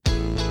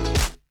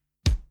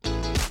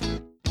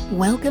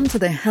Welcome to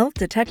the Health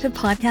Detective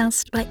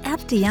Podcast by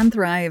FDN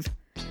Thrive.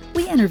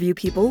 We interview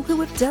people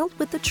who have dealt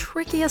with the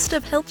trickiest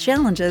of health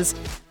challenges,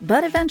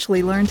 but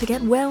eventually learn to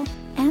get well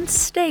and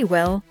stay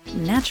well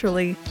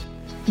naturally.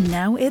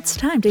 Now it's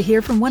time to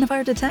hear from one of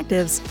our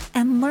detectives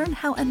and learn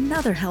how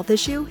another health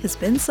issue has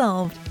been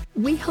solved.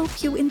 We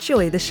hope you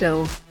enjoy the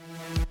show.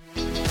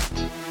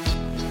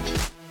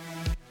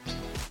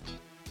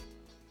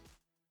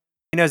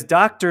 As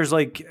doctors,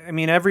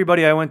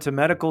 everybody I went to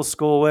medical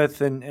school with,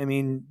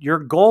 your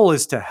goal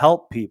is to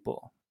help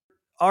people.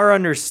 Our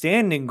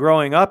understanding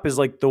growing up is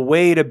the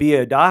way to be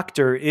a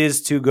doctor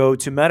is to go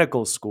to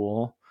medical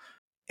school.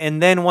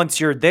 And then once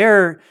you're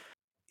there,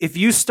 if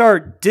you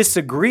start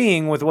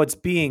disagreeing with what's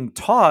being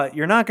taught,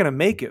 you're not going to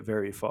make it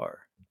very far.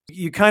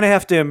 You kind of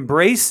have to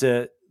embrace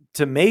it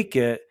to make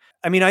it.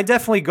 I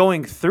definitely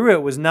going through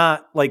it was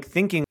not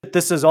thinking that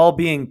this is all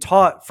being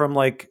taught from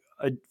a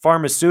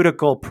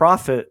pharmaceutical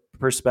profit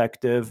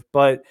perspective,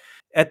 but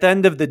at the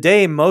end of the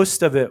day,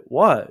 most of it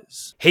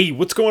was. Hey,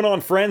 what's going on,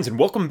 friends? And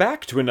welcome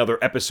back to another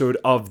episode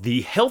of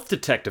the Health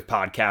Detective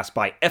Podcast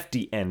by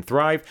FDN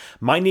Thrive.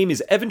 My name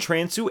is Evan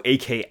Transu,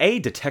 aka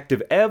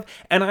Detective Ev,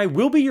 and I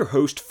will be your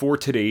host for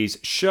today's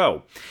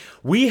show.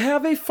 We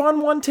have a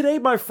fun one today,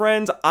 my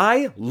friends.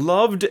 I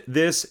loved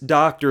this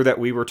doctor that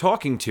we were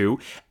talking to.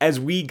 As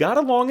we got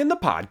along in the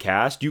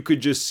podcast, you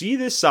could just see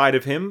this side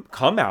of him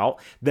come out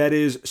that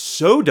is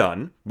so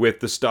done with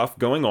the stuff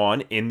going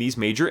on in these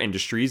major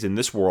industries in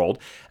this world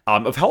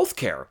of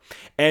healthcare.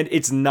 And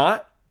it's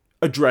not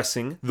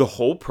addressing the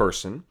whole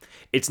person.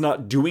 It's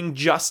not doing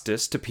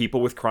justice to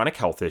people with chronic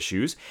health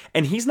issues.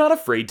 And he's not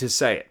afraid to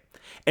say it.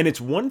 And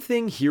it's one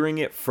thing hearing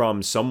it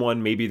from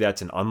someone maybe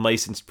that's an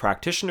unlicensed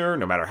practitioner,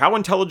 no matter how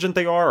intelligent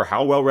they are or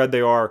how well-read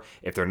they are.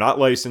 If they're not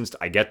licensed,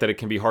 I get that it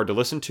can be hard to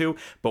listen to.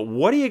 But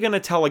what are you going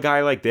to tell a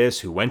guy like this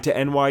who went to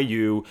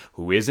NYU,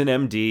 who is an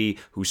MD,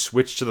 who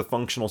switched to the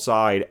functional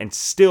side, and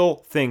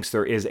still thinks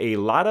there is a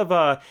lot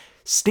of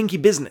stinky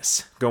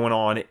business going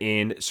on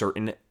in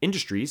certain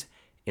industries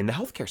in the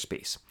healthcare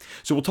space?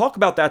 So we'll talk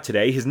about that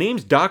today. His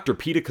name's Dr.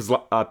 Peter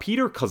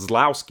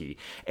Kozlowski,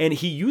 and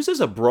he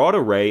uses a broad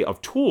array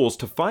of tools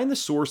to find the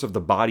source of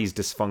the body's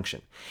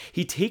dysfunction.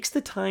 He takes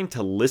the time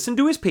to listen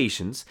to his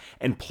patients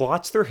and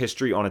plots their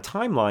history on a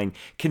timeline,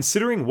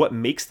 considering what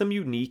makes them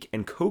unique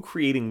and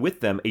co-creating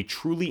with them a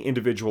truly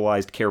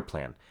individualized care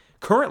plan.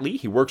 Currently,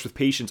 he works with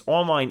patients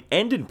online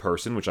and in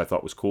person, which I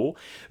thought was cool,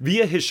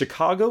 via his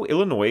Chicago,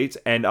 Illinois,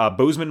 and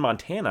Bozeman,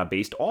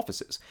 Montana-based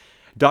offices.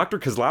 Dr.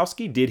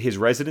 Kozlowski did his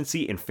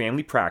residency in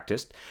family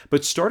practice,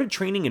 but started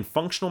training in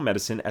functional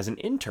medicine as an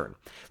intern.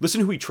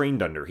 Listen who he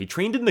trained under. He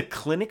trained in the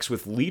clinics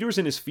with leaders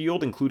in his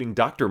field, including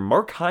Dr.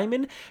 Mark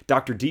Hyman,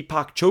 Dr.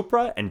 Deepak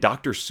Chopra, and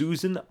Dr.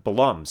 Susan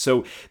Blum.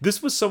 So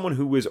this was someone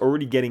who was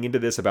already getting into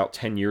this about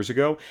 10 years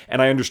ago,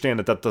 and I understand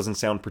that that doesn't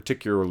sound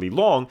particularly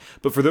long,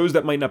 but for those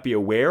that might not be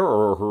aware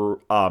or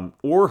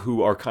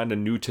who are kind of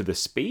new to the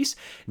space,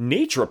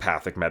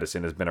 naturopathic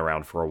medicine has been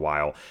around for a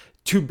while.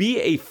 To be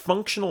a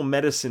functional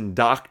medicine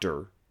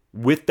doctor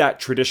with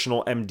that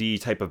traditional MD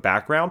type of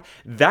background,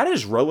 that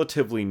is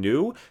relatively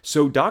new.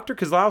 So Dr.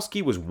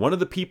 Kozlowski was one of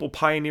the people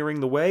pioneering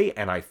the way,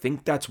 and I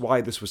think that's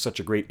why this was such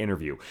a great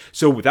interview.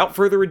 So without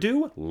further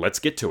ado, let's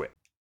get to it.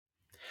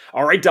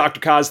 All right, Dr.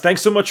 Koz,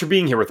 thanks so much for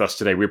being here with us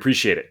today. We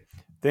appreciate it.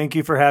 Thank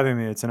you for having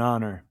me. It's an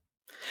honor.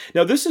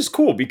 Now, this is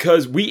cool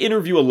because we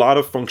interview a lot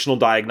of functional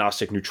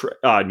diagnostic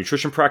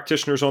nutrition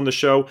practitioners on the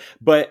show,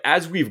 but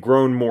as we've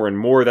grown more and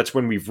more, that's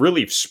when we've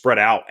really spread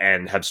out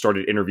and have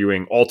started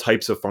interviewing all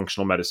types of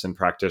functional medicine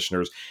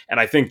practitioners. And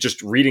I think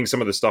just reading some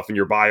of the stuff in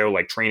your bio,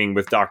 like training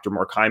with Dr.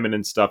 Mark Hyman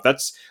and stuff,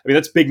 that's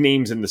big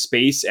names in the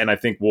space, and I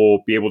think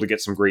we'll be able to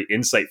get some great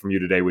insight from you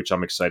today, which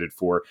I'm excited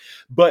for.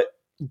 But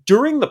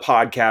during the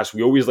podcast,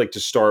 we always like to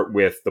start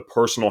with the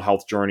personal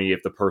health journey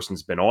if the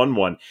person's been on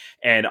one.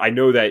 And I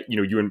know that,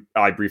 you and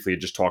I briefly had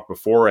just talked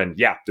before, and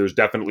yeah, there's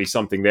definitely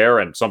something there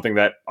and something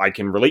that I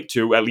can relate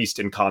to, at least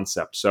in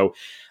concept. So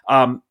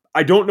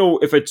I don't know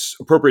if it's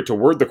appropriate to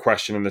word the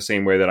question in the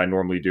same way that I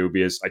normally do,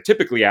 because I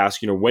typically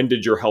ask, when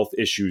did your health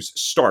issues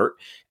start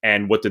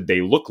and what did they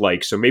look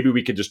like? So maybe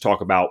we could just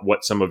talk about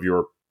what some of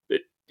your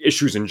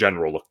issues in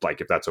general looked like,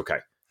 if that's okay.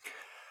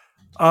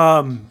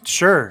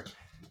 Sure.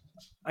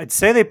 I'd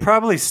say they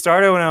probably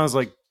started when I was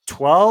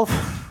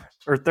 12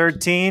 or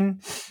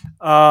 13,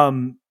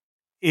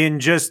 in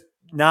just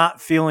not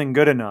feeling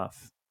good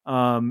enough,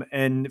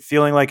 and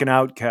feeling like an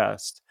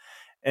outcast.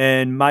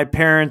 And my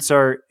parents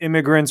are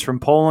immigrants from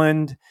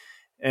Poland,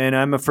 and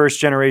I'm a first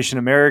generation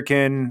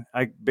American.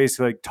 I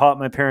basically taught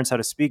my parents how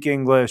to speak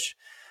English.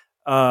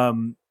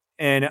 And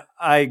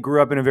I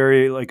grew up in a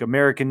very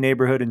American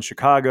neighborhood in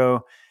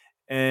Chicago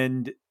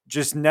and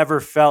just never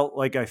felt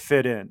like I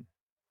fit in.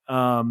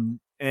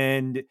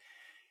 And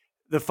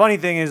the funny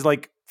thing is,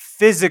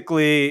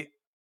 physically,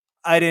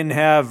 I didn't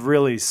have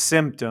really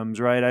symptoms,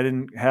 right? I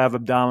didn't have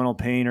abdominal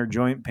pain or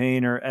joint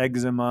pain or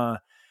eczema,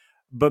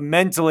 but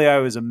mentally I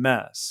was a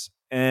mess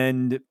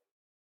and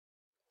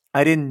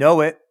I didn't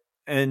know it.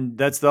 And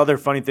that's the other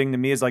funny thing to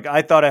me is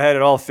I thought I had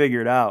it all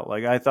figured out.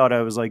 I thought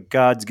I was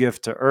God's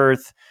gift to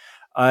earth.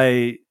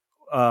 I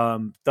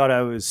thought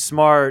I was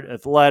smart,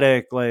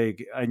 athletic,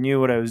 like I knew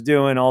what I was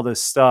doing, all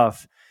this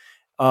stuff.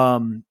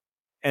 Um,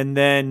 and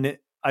then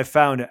I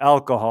found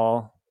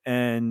alcohol.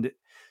 And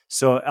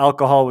so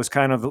alcohol was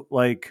kind of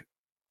like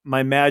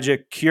my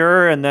magic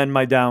cure and then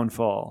my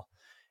downfall.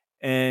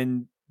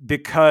 And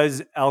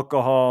because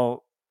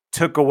alcohol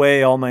took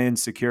away all my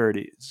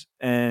insecurities.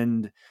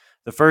 And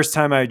the first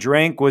time I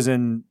drank was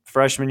in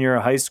freshman year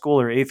of high school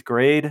or eighth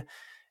grade.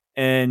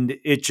 And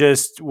it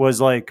just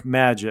was like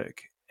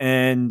magic.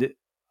 And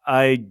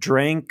I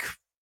drank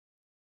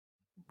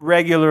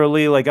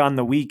regularly, like on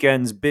the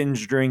weekends,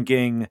 binge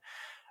drinking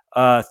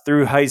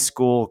through high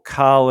school,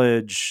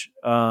 college,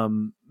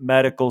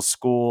 medical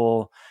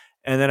school.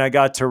 And then I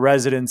got to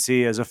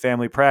residency as a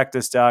family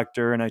practice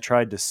doctor and I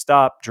tried to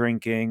stop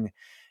drinking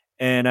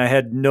and I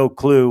had no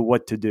clue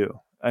what to do.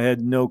 I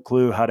had no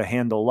clue how to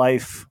handle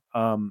life,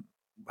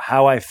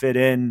 how I fit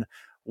in,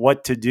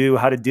 what to do,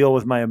 how to deal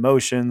with my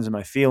emotions and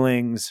my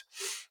feelings.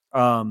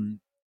 Um,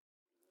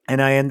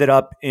 and I ended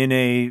up in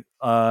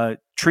a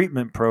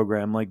treatment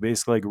program, like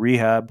basically like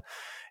rehab,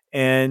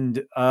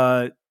 and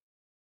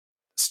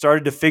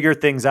started to figure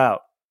things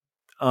out.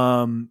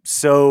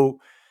 So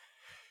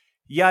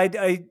yeah,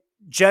 I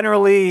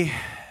generally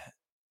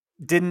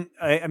didn't.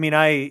 I mean,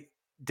 I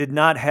did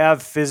not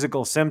have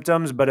physical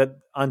symptoms, but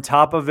on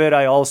top of it,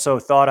 I also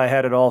thought I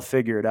had it all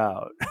figured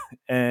out,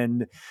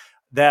 and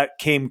that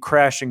came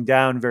crashing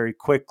down very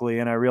quickly.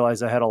 And I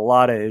realized I had a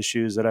lot of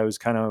issues that I was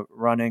kind of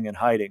running and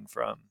hiding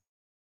from.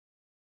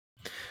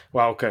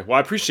 Wow. Okay. Well, I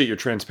appreciate your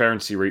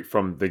transparency right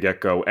from the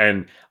get go,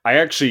 and I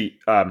actually,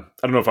 I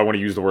don't know if I want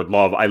to use the word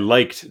love. I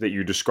liked that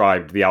you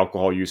described the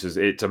alcohol use as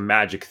it's a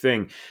magic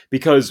thing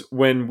because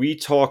when we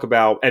talk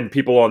about, and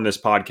people on this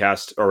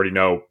podcast already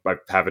know, I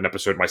have an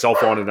episode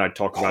myself on it, and I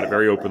talk about it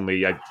very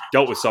openly. I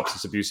dealt with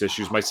substance abuse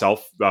issues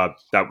myself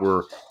that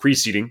were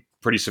preceding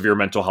pretty severe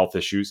mental health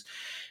issues.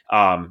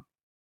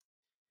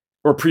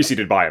 Or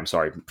preceded by, I'm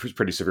sorry,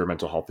 pretty severe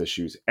mental health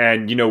issues.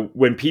 And,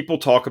 when people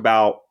talk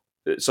about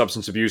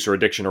substance abuse or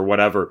addiction or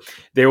whatever,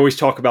 they always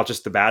talk about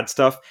just the bad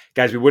stuff.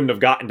 Guys, we wouldn't have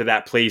gotten to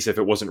that place if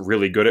it wasn't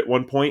really good at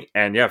one point.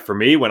 And yeah, for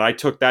me, when I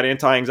took that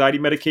anti-anxiety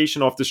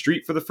medication off the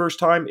street for the first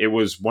time, it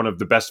was one of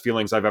the best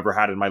feelings I've ever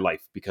had in my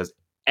life because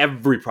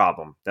every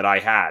problem that I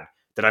had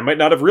that I might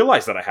not have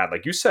realized that I had,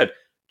 like you said,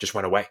 just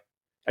went away.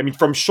 I mean,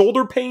 from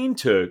shoulder pain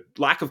to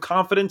lack of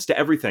confidence to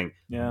everything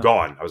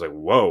gone. I was like,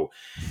 whoa.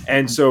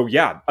 And so,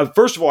 yeah,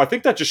 first of all, I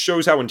think that just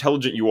shows how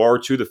intelligent you are,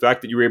 too, the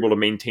fact that you were able to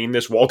maintain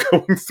this while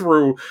going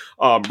through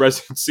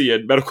residency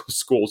and medical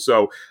school.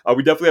 So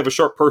we definitely have a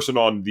sharp person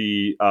on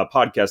the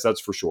podcast,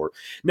 that's for sure.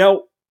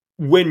 Now,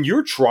 when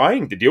you're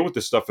trying to deal with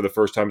this stuff for the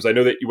first time, because I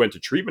know that you went to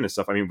treatment and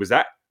stuff, I mean, was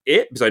that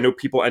it? Because I know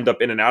people end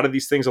up in and out of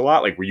these things a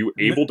lot. Like, were you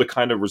able to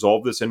kind of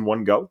resolve this in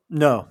one go?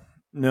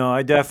 No,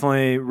 I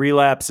definitely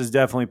relapse is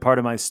definitely part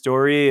of my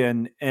story,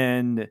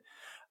 and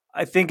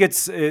I think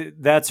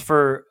that's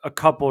for a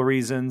couple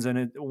reasons,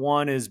 and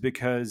one is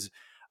because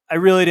I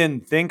really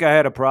didn't think I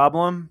had a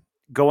problem.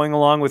 Going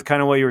along with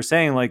kind of what you were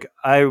saying, like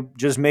I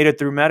just made it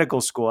through medical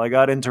school, I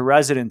got into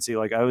residency,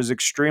 like I was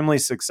extremely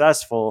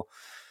successful,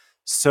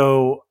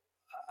 so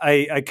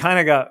I kind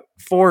of got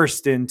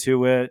forced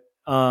into it,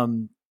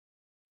 and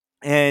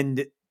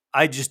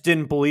I just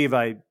didn't believe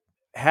I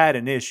had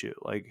an issue.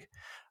 Like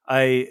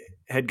I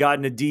had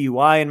gotten a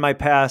DUI in my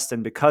past,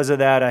 and because of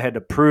that, I had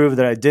to prove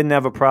that I didn't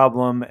have a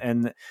problem,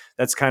 and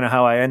that's kind of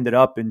how I ended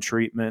up in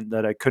treatment.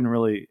 That I couldn't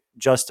really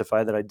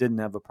justify that I didn't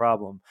have a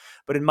problem,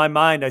 but in my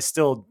mind, I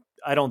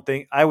don't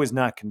think I was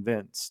not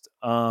convinced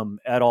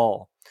at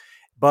all.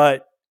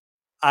 But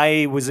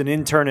I was an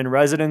intern in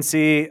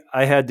residency.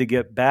 I had to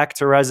get back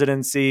to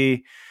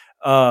residency,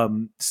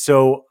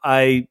 so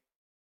I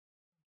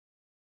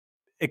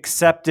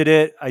accepted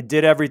it. I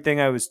did everything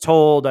I was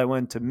told. I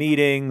went to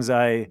meetings.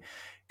 I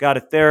got a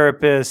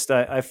therapist.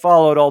 I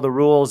followed all the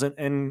rules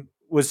and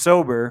was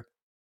sober.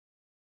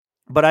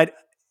 But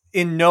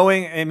in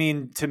knowing, I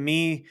mean, to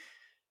me,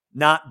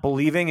 not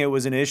believing it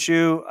was an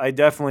issue, I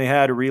definitely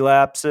had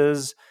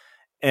relapses.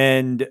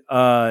 And,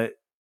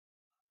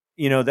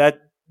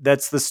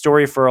 that's the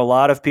story for a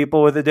lot of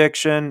people with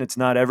addiction. It's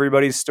not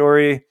everybody's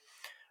story.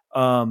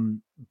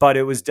 But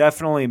it was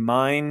definitely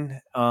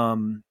mine.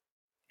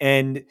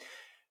 And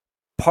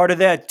part of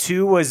that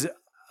too was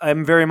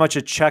I'm very much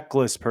a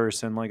checklist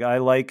person. Like I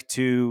like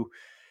to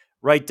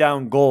write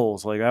down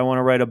goals. Like I want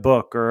to write a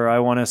book or I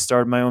want to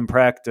start my own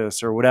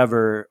practice or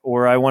whatever,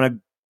 or I want to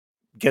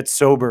get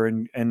sober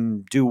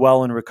and do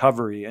well in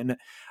recovery. And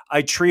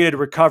I treated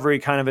recovery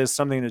kind of as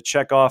something to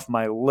check off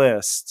my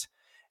list.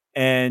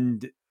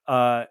 And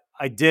I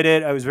did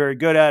it. I was very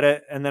good at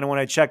it. And then when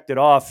I checked it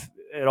off,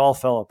 it all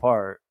fell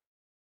apart.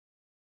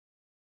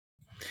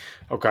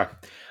 Okay.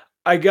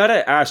 I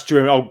gotta ask you,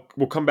 and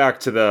we'll come back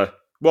to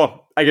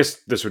well, I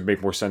guess this would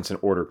make more sense in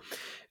order.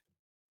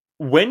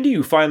 When do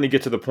you finally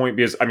get to the point?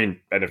 Because, I mean,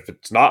 and if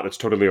it's not, that's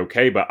totally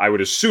okay, but I would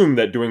assume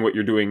that doing what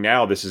you're doing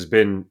now, this has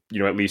been,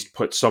 at least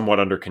put somewhat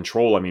under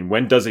control. I mean,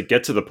 when does it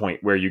get to the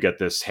point where you get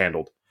this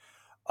handled?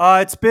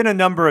 It's been a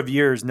number of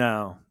years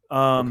now.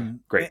 Okay,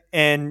 great.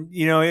 And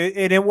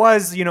it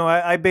was,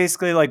 I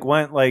basically like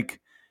went like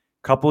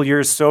a couple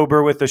years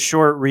sober with a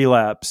short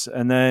relapse,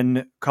 and then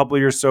a couple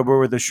years sober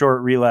with a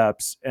short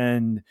relapse,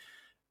 and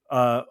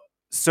uh,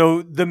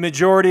 so the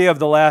majority of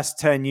the last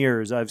 10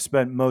 years, I've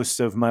spent most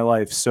of my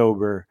life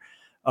sober,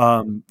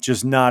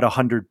 just not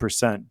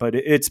 100%, but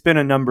it's been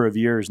a number of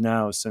years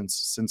now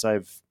since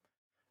I've,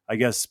 I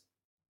guess,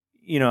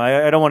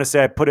 I don't want to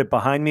say I put it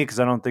behind me because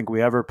I don't think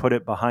we ever put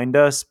it behind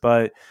us,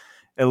 but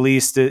at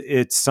least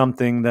it's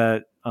something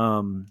that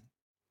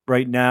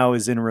right now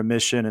is in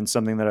remission and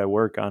something that I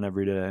work on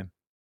every day.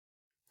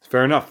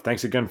 Fair enough.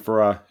 Thanks again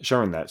for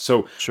sharing that.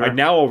 So Sure.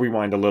 now I'll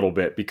rewind a little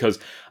bit because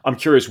I'm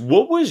curious,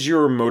 what was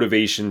your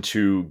motivation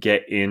to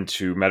get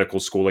into medical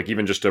school, like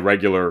even just a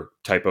regular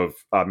type of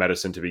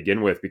medicine to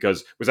begin with?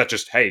 Because was that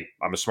just, hey,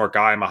 I'm a smart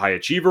guy, I'm a high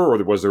achiever, or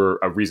was there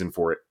a reason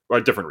for it, or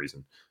a different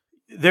reason?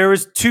 There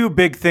was two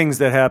big things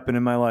that happened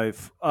in my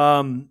life.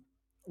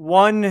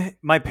 One,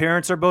 my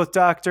parents are both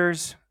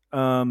doctors.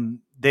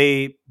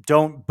 They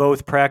don't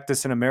both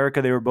practice in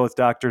America. They were both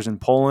doctors in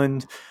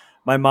Poland.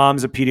 My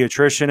mom's a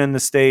pediatrician in the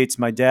States.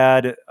 My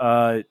dad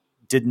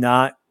did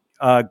not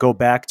go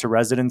back to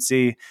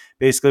residency.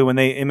 Basically, when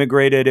they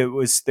immigrated,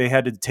 they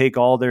had to take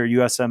all their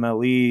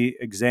USMLE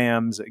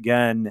exams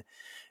again,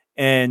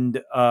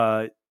 and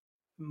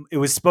it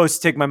was supposed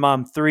to take my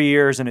mom 3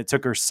 years, and it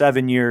took her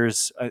 7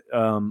 years,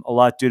 a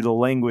lot due to the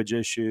language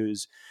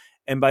issues.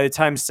 And by the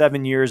time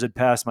 7 years had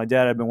passed, my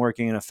dad had been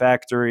working in a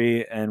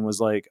factory and was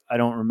like, I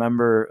don't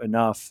remember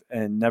enough,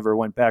 and never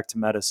went back to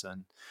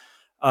medicine.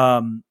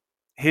 Um,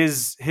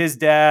 his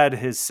dad,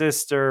 his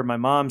sister, my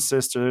mom's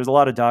sister, there's a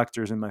lot of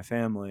doctors in my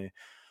family.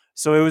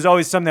 So it was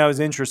always something I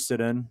was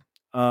interested in.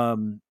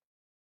 But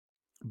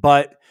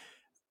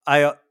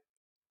I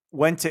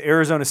went to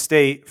Arizona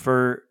State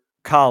for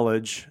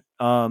college,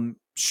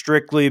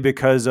 strictly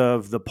because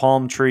of the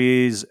palm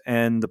trees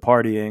and the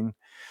partying.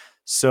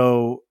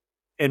 So,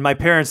 and my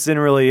parents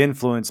didn't really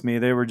influence me.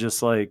 They were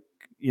just like,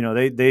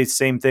 they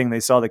same thing. They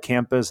saw the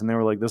campus and they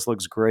were like, "This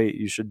looks great.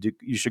 You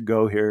should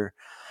go here."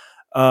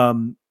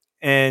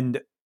 And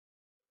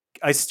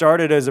I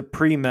started as a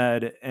pre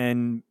med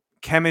and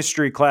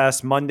chemistry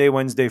class Monday,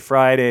 Wednesday,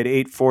 Friday at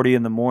 8:40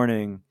 in the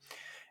morning,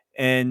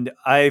 and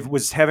I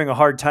was having a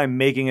hard time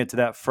making it to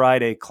that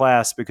Friday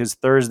class because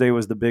Thursday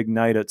was the big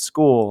night at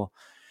school.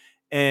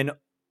 And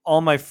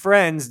all my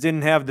friends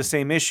didn't have the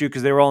same issue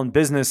because they were all in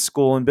business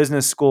school, and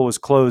business school was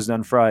closed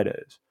on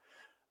Fridays.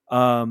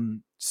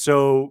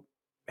 So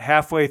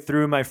halfway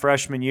through my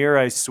freshman year,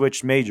 I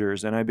switched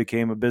majors and I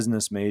became a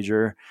business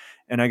major,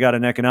 and I got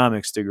an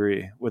economics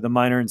degree with a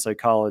minor in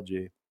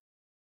psychology.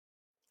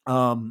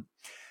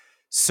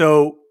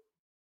 So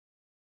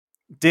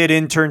did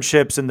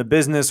internships in the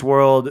business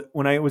world.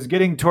 When I was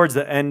getting towards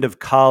the end of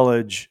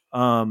college,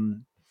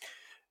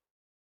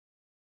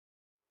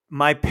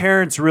 my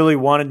parents really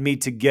wanted me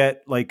to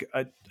get like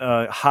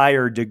a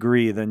higher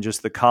degree than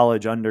just the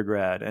college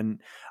undergrad.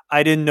 And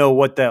I didn't know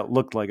what that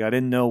looked like. I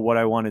didn't know what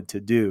I wanted to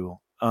do.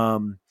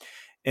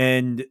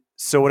 And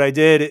so what I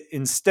did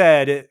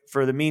instead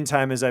for the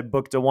meantime is I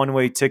booked a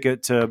one-way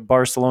ticket to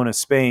Barcelona,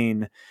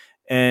 Spain,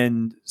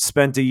 and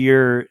spent a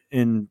year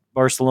in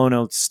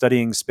Barcelona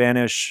studying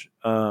Spanish,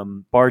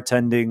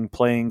 bartending,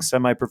 playing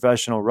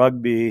semi-professional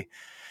rugby,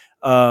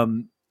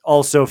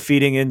 also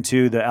feeding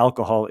into the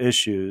alcohol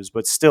issues,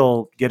 but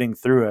still getting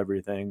through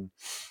everything.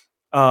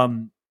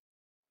 Um,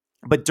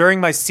 but during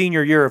my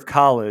senior year of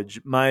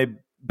college, my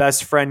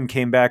best friend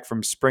came back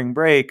from spring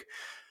break,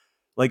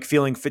 like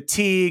feeling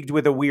fatigued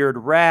with a weird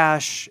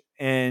rash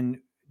and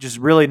just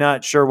really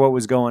not sure what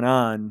was going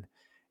on.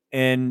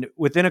 And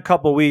within a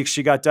couple weeks,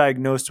 she got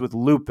diagnosed with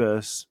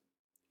lupus.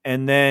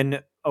 And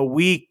then a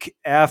week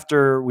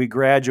after we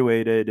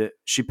graduated,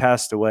 she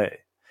passed away.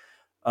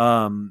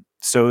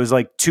 So it was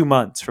like 2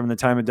 months from the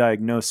time of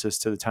diagnosis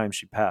to the time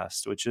she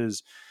passed, which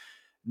is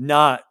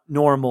not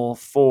normal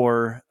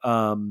for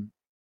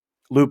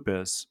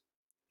lupus.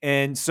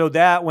 And so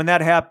that when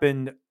that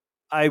happened,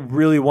 I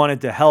really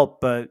wanted to help,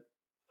 but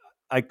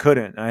I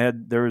couldn't.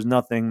 There was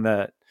nothing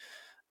that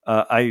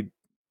I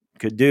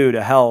could do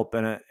to help,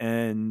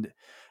 and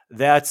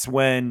that's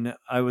when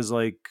I was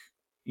like,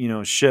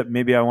 shit,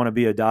 maybe I want to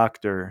be a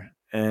doctor,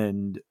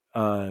 and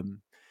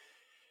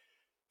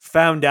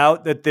found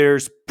out that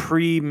there's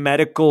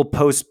pre-medical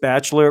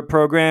post-bachelorate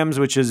programs,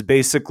 which is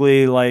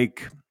basically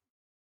like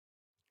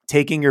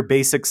taking your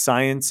basic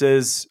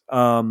sciences,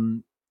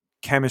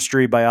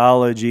 chemistry,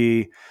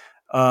 biology,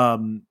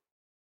 um,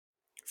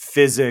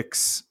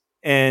 physics,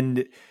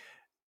 and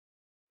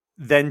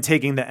then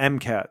taking the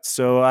MCAT.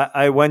 So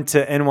I went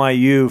to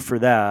NYU for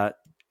that.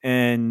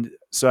 And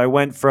so I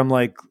went from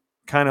like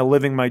kind of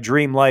living my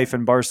dream life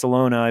in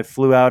Barcelona. I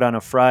flew out on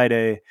a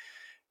Friday,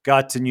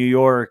 got to New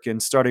York,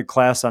 and started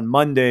class on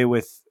Monday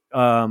with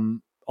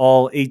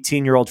all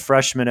 18-year-old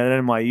freshmen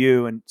at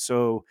NYU. And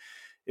so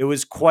it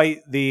was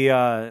quite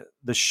the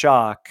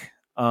shock.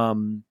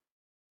 And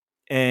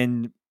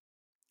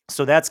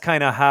so that's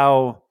kind of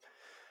how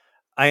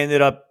I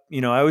ended up,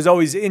 I was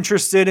always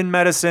interested in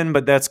medicine,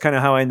 but that's kind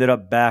of how I ended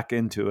up back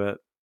into it.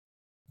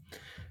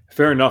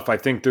 Fair enough. I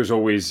think there's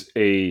always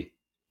a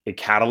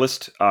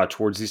catalyst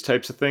towards these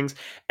types of things,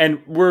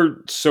 and we're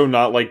so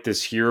not like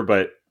this here,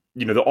 but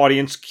the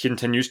audience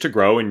continues to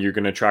grow, and you're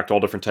going to attract all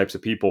different types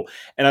of people.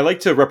 And I like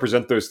to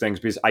represent those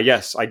things because I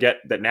get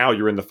that now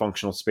you're in the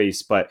functional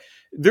space, but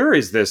there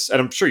is this,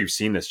 and I'm sure you've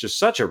seen this, just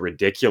such a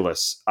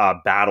ridiculous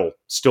battle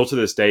still to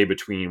this day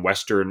between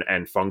Western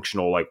and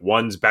functional. Like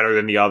one's better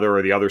than the other,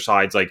 or the other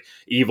side's like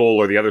evil,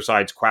 or the other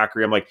side's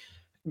quackery. I'm like,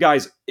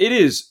 guys, it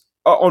is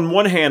on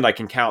one hand, I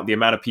can count the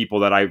amount of people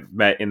that I've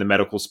met in the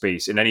medical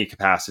space in any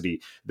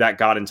capacity that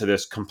got into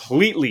this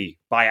completely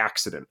by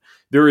accident.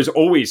 There is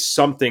always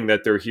something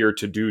that they're here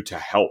to do to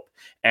help.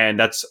 And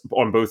that's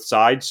on both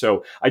sides.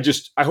 So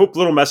I hope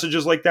little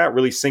messages like that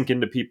really sink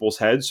into people's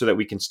heads so that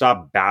we can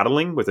stop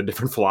battling with the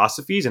different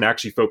philosophies and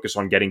actually focus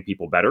on getting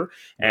people better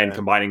and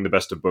combining the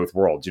best of both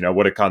worlds.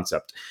 What a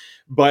concept.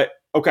 But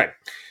okay.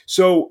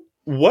 So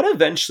what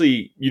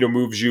eventually,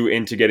 moves you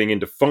into getting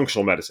into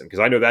functional medicine? Because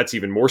I know that's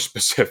even more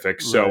specific.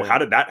 So how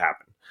did that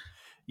happen?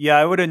 Yeah,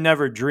 I would have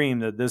never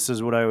dreamed that this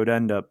is what I would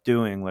end up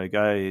doing. Like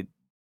I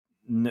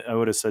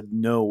would have said,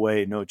 no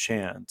way, no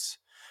chance.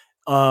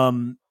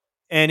 And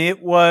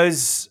it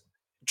was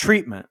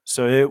treatment.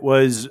 So it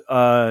was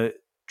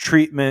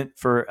treatment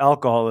for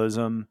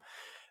alcoholism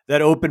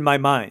that opened my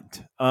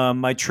mind.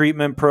 My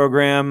treatment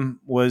program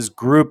was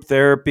group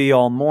therapy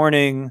all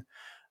morning.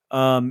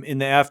 In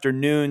the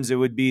afternoons, it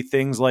would be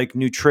things like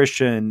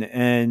nutrition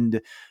and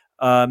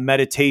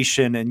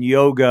meditation and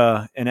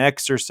yoga and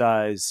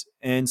exercise.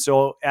 And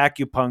so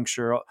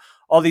acupuncture,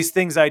 all these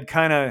things I'd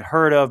kind of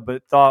heard of,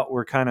 but thought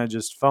were kind of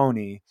just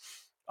phony.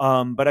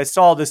 But I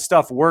saw this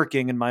stuff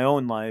working in my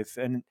own life.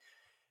 And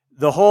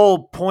the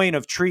whole point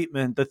of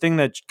treatment, the thing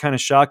that kind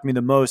of shocked me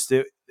the most,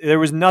 there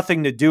was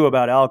nothing to do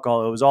about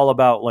alcohol. It was all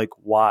about like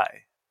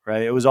why,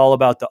 right? It was all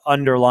about the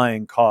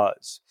underlying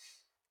cause.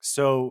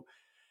 So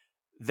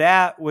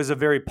that was a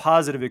very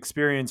positive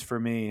experience for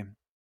me.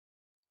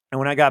 And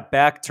when I got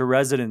back to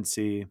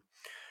residency,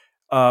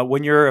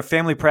 when you're a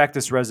family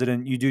practice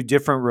resident, you do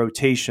different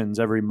rotations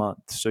every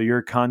month. So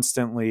you're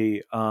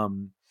constantly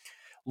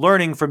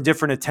learning from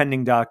different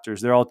attending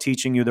doctors. They're all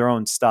teaching you their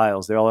own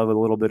styles. They all have a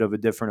little bit of a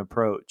different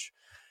approach.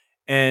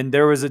 And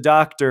there was a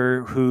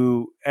doctor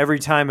who, every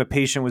time a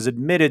patient was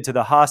admitted to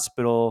the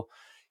hospital,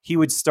 he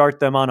would start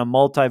them on a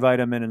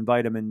multivitamin and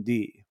vitamin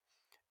D.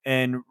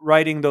 And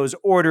writing those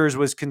orders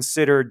was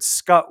considered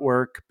scut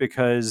work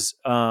because,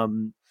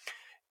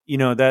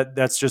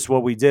 that's just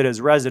what we did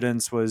as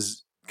residents,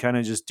 was kind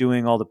of just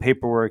doing all the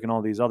paperwork and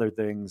all these other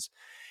things.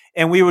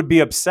 And we would be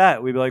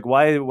upset. We'd be like,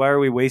 why are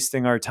we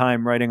wasting our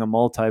time writing a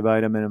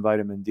multivitamin and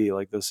vitamin D?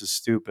 Like, this is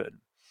stupid.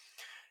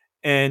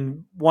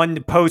 And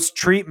one post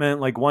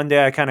treatment, like one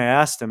day I kind of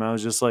asked him, I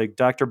was just like,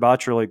 Dr.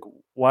 Batra, like,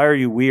 why are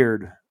you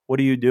weird? What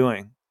are you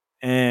doing?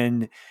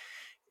 And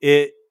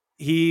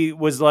he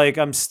was like,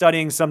 I'm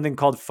studying something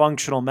called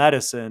functional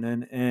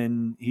medicine.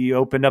 And he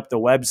opened up the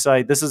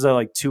website. This is at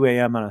like 2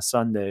 a.m. on a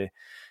Sunday.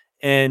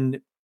 And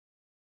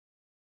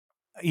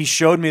he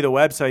showed me the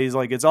website. He's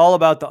like, it's all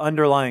about the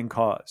underlying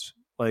cause.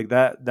 Like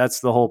that's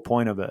the whole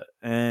point of it.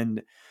 And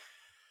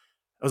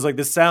I was like,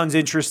 this sounds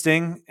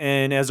interesting.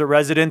 And as a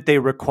resident, they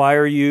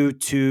require you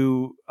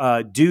to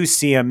do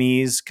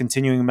CMEs,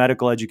 continuing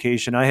medical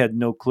education. I had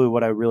no clue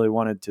what I really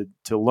wanted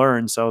to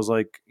learn. So I was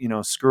like,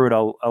 screw it.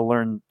 I'll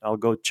learn. I'll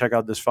go check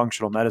out this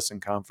functional medicine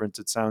conference.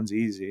 It sounds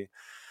easy.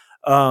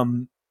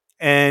 And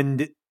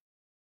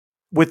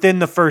within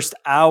the first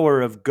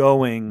hour of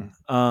going,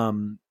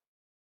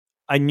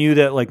 I knew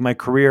that like my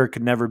career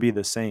could never be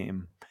the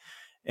same.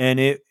 And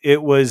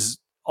it was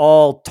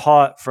all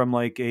taught from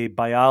like a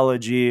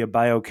biology, a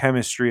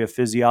biochemistry, a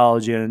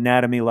physiology, an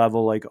anatomy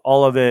level. Like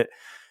all of it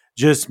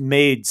just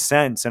made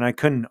sense, and I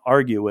couldn't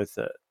argue with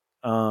it.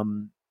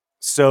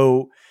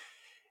 So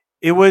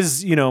it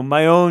was,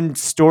 my own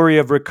story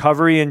of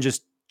recovery and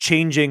just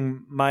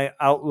changing my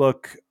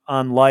outlook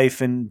on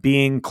life and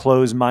being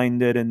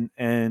closed-minded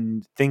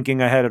and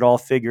thinking I had it all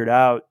figured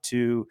out,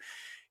 to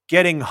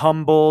getting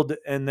humbled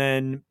and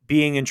then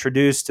being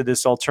introduced to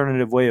this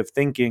alternative way of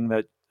thinking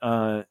that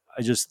I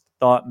just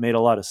thought made a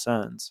lot of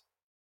sense.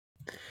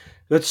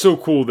 That's so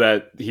cool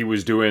that he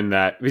was doing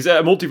that. Because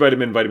a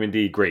multivitamin, vitamin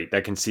D, great.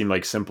 That can seem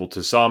like simple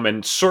to some.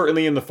 And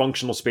certainly in the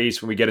functional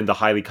space, when we get into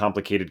highly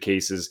complicated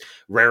cases,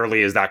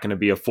 rarely is that going to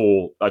be a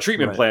full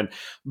treatment plan.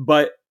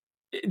 But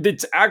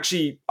it's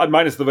actually,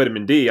 minus the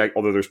vitamin D,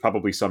 although there's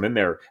probably some in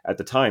there at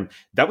the time,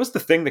 that was the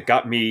thing that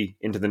got me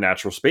into the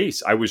natural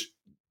space. I was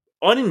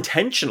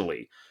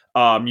unintentionally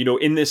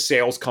in this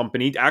sales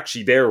company,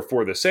 actually there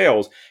for the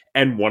sales.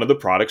 And one of the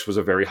products was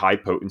a very high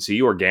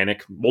potency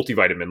organic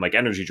multivitamin, like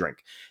energy drink.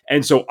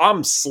 And so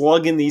I'm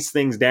slugging these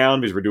things down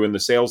because we're doing the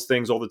sales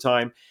things all the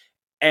time.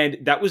 And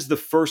that was the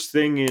first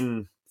thing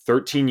in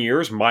 13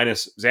 years,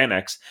 minus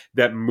Xanax,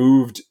 that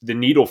moved the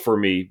needle for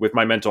me with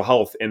my mental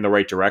health in the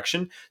right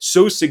direction.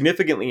 So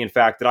significantly, in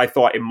fact, that I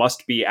thought it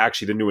must be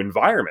actually the new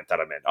environment that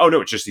I'm in. Oh,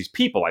 no, it's just these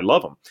people. I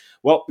love them.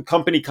 Well, the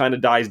company kind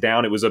of dies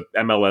down. It was a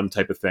MLM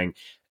type of thing.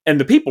 And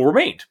the people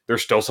remained. They're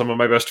still some of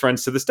my best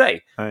friends to this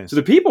day. Nice. So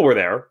the people were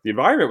there. The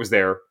environment was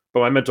there.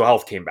 but my mental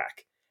health came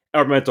back.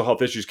 Our mental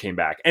health issues came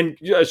back. And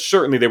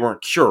certainly they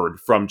weren't cured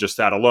from just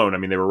that alone. I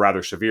mean, they were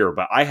rather severe,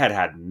 but I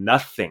had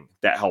nothing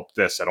that helped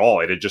this at all.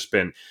 It had just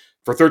been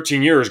for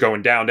 13 years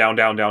going down, down,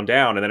 down, down,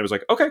 down. And then it was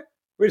like, okay,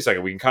 wait a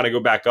second, we can kind of go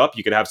back up.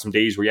 You could have some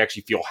days where you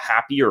actually feel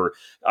happy or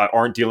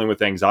aren't dealing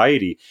with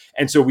anxiety.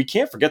 And so we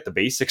can't forget the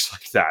basics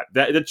like that.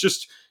 That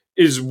just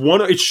is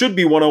it should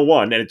be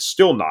 101, and it's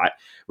still not,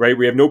 right?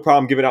 We have no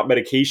problem giving out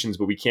medications,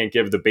 but we can't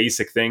give the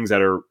basic things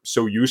that are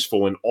so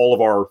useful in all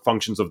of our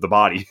functions of the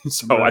body.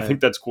 So Right. I think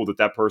that's cool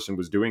that person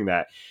was doing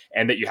that,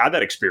 and that you had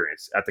that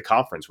experience at the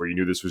conference where you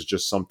knew this was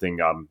just something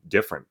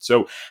different.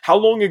 So how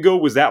long ago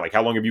was that? Like,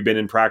 how long have you been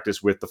in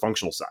practice with the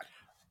functional side?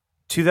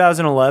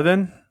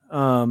 2011.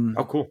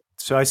 Oh, cool.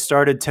 So I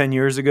started 10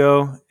 years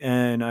ago,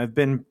 and I've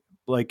been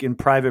like in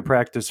private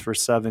practice for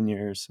 7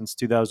 years, since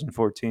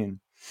 2014.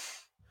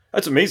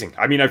 That's amazing.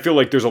 I mean, I feel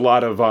like there's a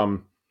lot of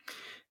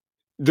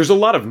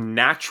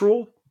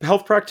natural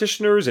health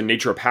practitioners and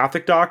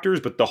naturopathic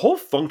doctors, but the whole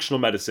functional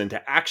medicine,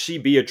 to actually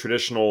be a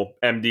traditional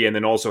MD and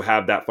then also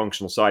have that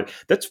functional side,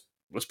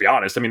 let's be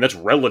honest, I mean, that's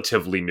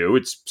relatively new.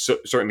 It's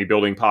certainly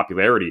building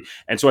popularity.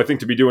 And so I think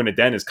to be doing it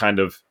then is kind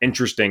of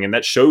interesting. And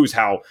that shows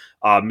how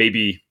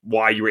maybe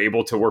why you were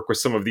able to work with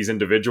some of these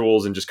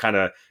individuals and just kind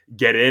of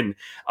get in.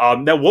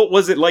 Now, what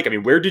was it like? I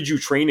mean, where did you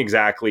train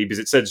exactly? Because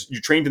it says you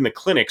trained in the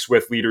clinics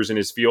with leaders in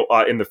his field,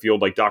 in the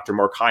field, like Dr.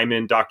 Mark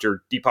Hyman,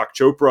 Dr. Deepak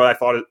Chopra. I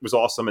thought it was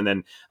awesome. And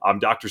then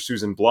Dr.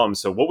 Susan Blum.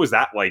 So what was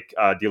that like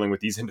dealing with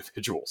these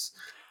individuals?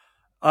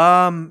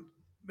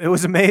 It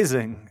was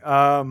amazing.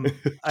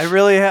 I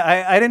really,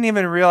 I didn't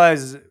even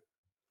realize,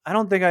 I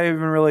don't think I even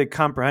really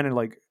comprehended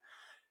like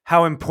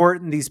how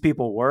important these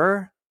people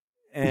were.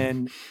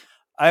 And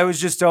I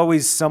was just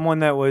always someone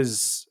that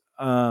was,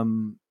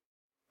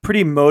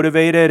 pretty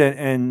motivated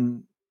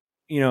and,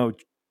 you know,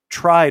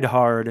 tried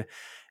hard.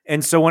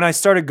 And so when I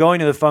started going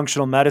to the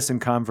functional medicine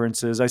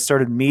conferences, I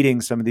started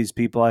meeting some of these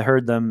people. I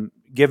heard them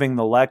giving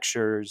the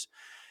lectures.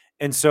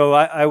 And so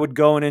I would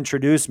go and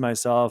introduce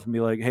myself and be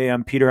like, hey,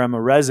 I'm Peter, I'm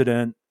a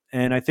resident.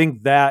 And I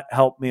think that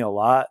helped me a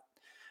lot.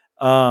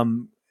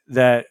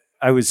 That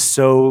I was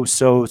so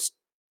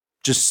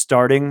just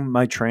starting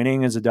my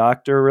training as a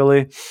doctor,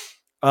 really.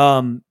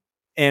 And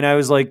I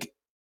was like,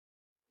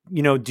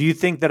 do you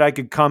think that I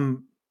could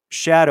come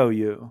shadow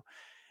you?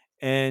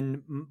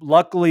 And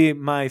luckily,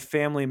 my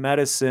family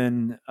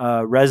medicine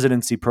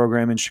residency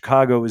program in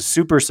Chicago was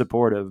super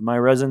supportive. My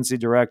residency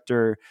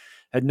director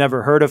had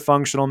never heard of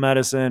functional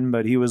medicine,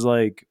 but he was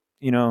like,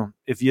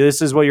 if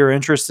this is what you're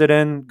interested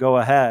in, go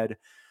ahead.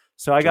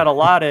 So I got Sure.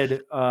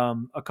 allotted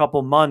a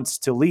couple months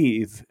to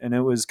leave, and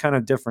it was kind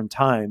of different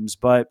times.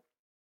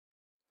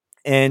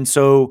 And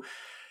so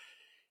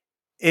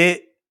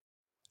it,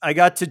 I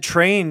got to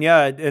train,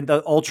 at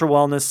the Ultra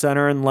Wellness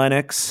Center in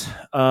Lenox,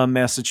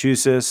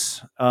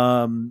 Massachusetts.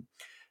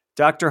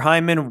 Dr.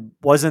 Hyman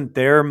wasn't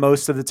there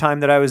most of the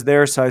time that I was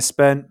there, so I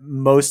spent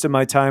most of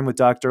my time with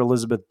Dr.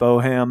 Elizabeth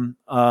Boham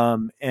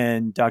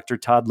and Dr.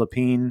 Todd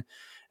Lapine,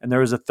 and there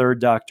was a third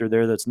doctor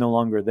there that's no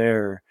longer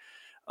there.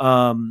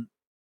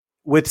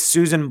 With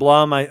Susan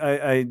Blum,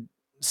 I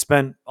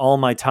spent all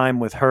my time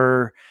with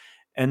her,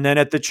 and then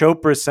at the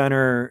Chopra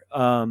Center,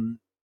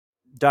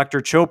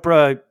 Dr.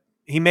 Chopra,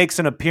 he makes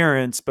an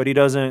appearance, but he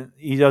doesn't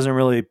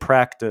really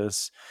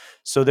practice.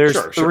 So there's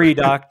Sure. three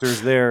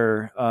doctors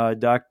there.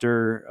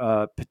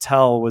 Dr.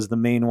 Patel was the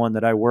main one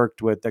that I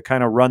worked with that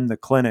kind of run the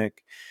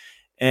clinic.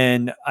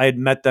 And I had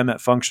met them at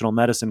functional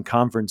medicine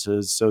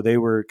conferences. So they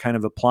were kind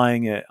of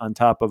applying it on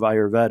top of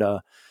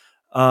Ayurveda.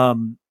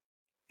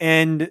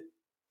 And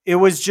it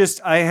was just,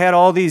 I had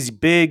all these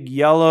big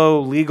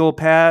yellow legal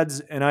pads,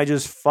 and I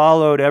just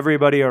followed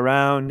everybody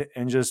around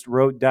and just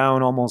wrote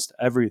down almost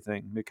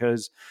everything,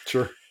 because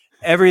Sure.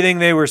 everything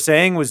they were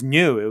saying was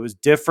new. It was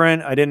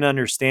different. I didn't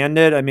understand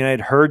it. I mean, I'd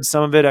heard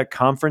some of it at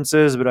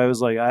conferences, but I was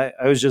like, I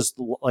was just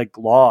like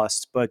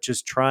lost, but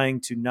just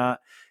trying to not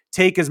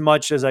take as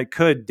much as I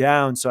could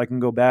down so I can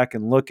go back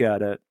and look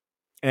at it.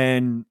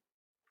 And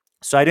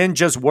so I didn't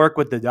just work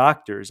with the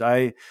doctors.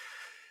 I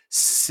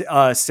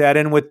sat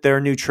in with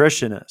their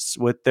nutritionists,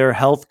 with their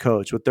health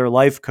coach, with their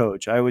life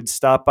coach. I would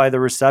stop by the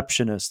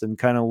receptionist and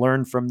kind of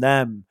learn from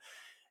them.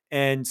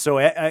 And so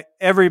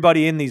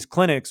everybody in these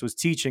clinics was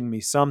teaching me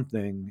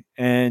something.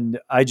 And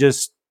I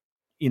just,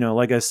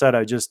 like I said,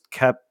 I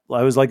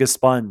was like a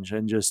sponge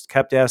and just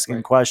kept asking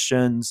Right.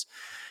 questions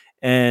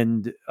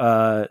and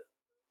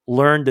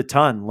learned a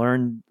ton,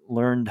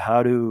 learned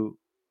how to,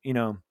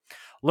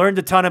 learned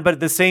a ton of, but at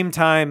the same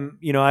time,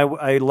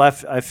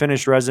 I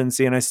finished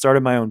residency and I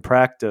started my own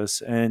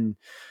practice, and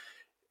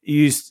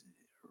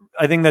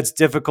I think that's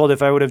difficult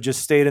if I would have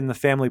just stayed in the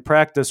family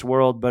practice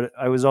world, but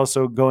I was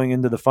also going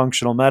into the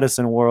functional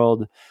medicine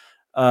world.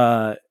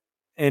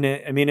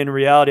 In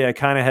reality, I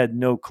kind of had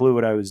no clue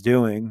what I was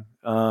doing,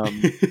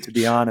 to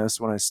be honest,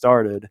 when I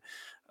started.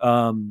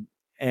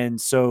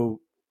 And so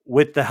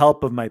with the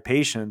help of my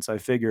patients, I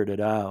figured it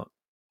out.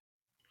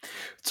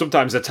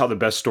 Sometimes that's how the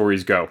best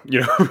stories go.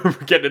 We're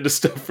getting into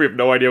stuff we have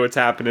no idea what's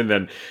happening.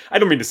 Then I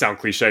don't mean to sound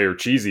cliche or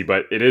cheesy,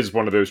 but it is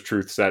one of those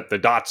truths that the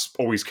dots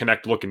always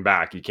connect looking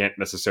back. You can't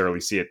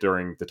necessarily see it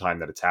during the time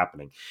that it's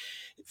happening.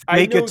 I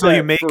Make it know till you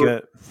that make for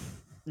it.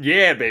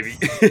 Yeah, baby.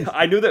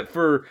 I know that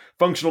for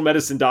functional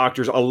medicine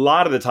doctors, a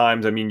lot of the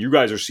times, I mean, you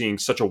guys are seeing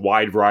such a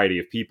wide variety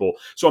of people.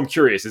 So I'm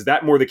curious, is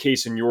that more the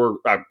case in your,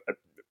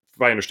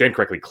 if I understand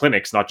correctly,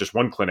 clinics, not just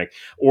one clinic,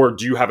 or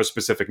do you have a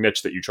specific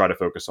niche that you try to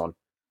focus on?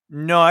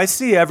 No, I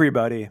see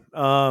everybody.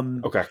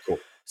 Okay, cool.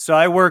 So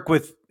I work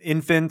with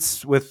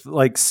infants with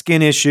like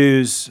skin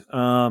issues.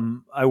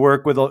 I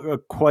work with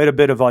quite a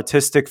bit of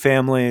autistic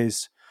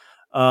families.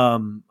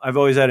 I've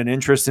always had an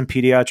interest in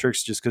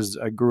pediatrics just because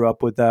I grew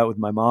up with that with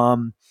my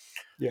mom.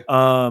 Yeah.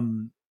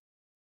 Um,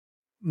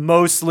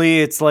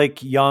 Mostly it's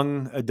like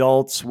young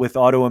adults with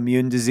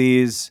autoimmune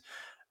disease.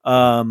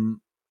 And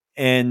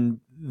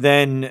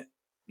then,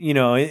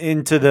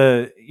 into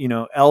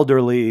the,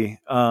 elderly,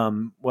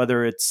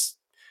 whether it's,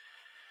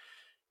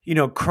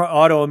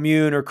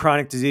 autoimmune or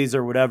chronic disease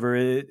or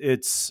whatever.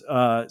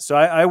 So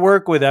I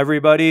work with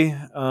everybody,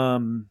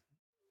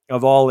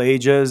 of all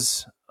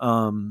ages.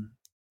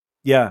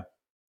 Yeah.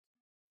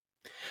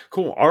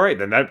 Cool. All right,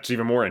 then that's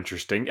even more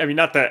interesting. I mean,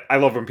 not that I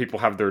love when people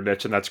have their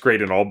niche and that's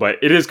great and all, but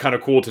it is kind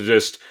of cool to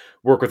just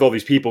work with all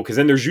these people because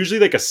then there's usually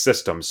like a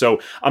system. So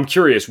I'm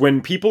curious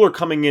when people are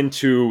coming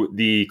into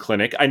the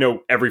clinic, I know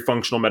every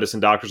functional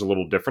medicine doctor is a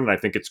little different, and I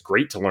think it's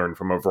great to learn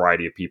from a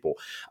variety of people.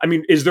 I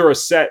mean, is there a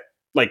set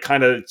like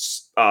kind of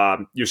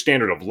your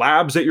standard of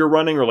labs that you're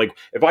running, or like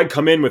if I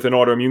come in with an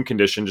autoimmune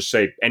condition, just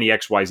say any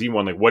XYZ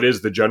one, like what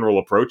is the general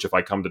approach if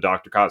I come to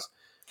Dr. Kaz?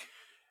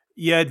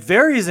 Yeah, it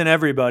varies in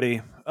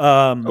everybody.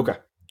 Okay.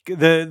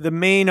 The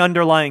main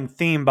underlying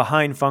theme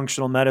behind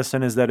functional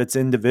medicine is that it's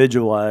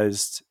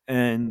individualized,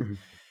 and Mhm.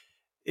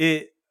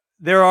 it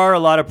there are a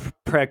lot of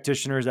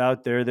practitioners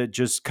out there that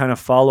just kind of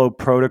follow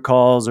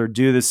protocols or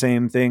do the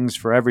same things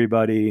for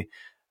everybody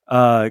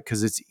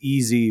because it's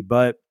easy.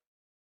 But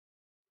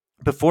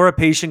before a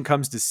patient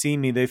comes to see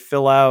me, they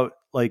fill out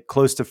like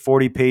close to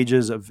 40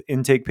 pages of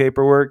intake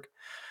paperwork,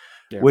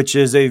 Yeah. which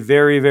is a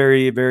very,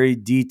 very, very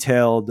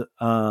detailed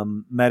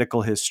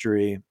medical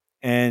history.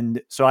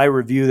 And so I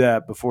review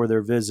that before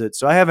their visit.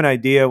 So I have an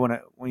idea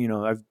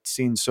I've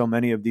seen so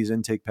many of these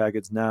intake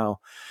packets now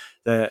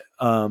that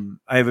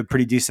I have a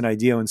pretty decent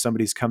idea when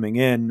somebody's coming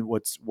in,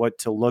 what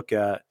to look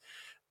at.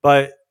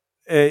 But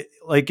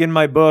like in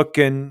my book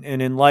and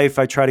in life,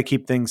 I try to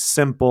keep things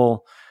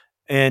simple.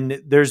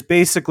 And there's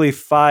basically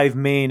five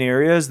main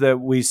areas that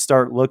we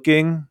start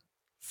looking: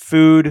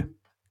 food,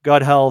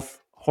 gut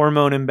health,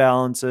 hormone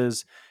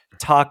imbalances,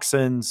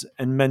 toxins,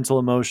 and mental,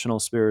 emotional,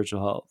 spiritual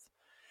health.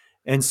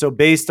 And so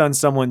based on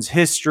someone's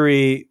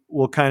history,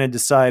 we'll kind of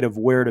decide of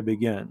where to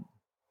begin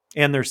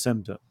and their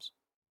symptoms.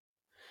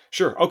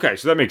 Sure. Okay.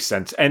 So that makes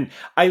sense. And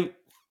I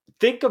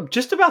think of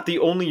just about the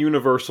only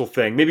universal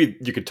thing. Maybe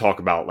you could talk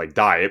about like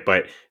diet,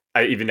 but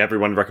even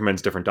everyone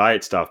recommends different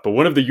diet stuff. But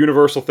one of the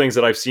universal things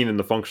that I've seen in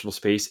the functional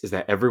space is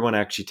that everyone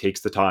actually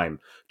takes the time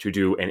to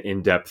do an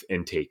in depth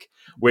intake,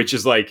 which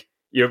is like,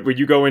 when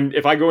you go in,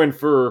 if I go in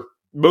for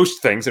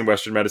most things in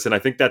Western medicine, I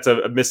think that's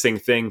a missing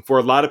thing for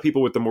a lot of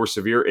people with the more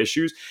severe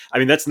issues. I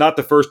mean, that's not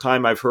the first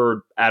time I've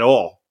heard at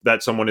all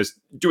that someone is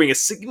doing a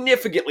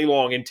significantly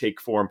long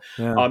intake form.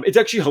 Yeah. It's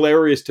actually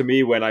hilarious to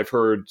me when I've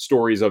heard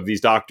stories of these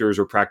doctors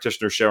or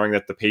practitioners sharing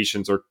that the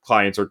patients or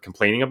clients are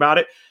complaining about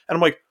it. And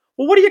I'm like,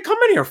 well, what are you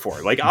coming here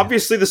for? Like, Yeah.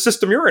 obviously, the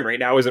system you're in right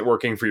now isn't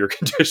working for your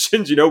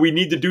conditions. We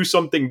need to do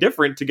something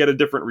different to get a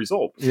different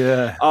result.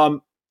 Yeah.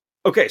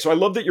 Okay, so I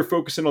love that you're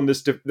focusing on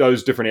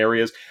those different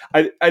areas.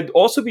 I'd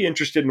also be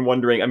interested in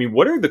wondering, I mean,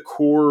 what are the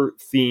core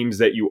themes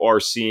that you are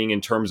seeing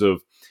in terms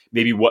of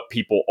maybe what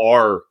people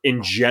are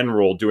in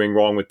general doing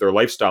wrong with their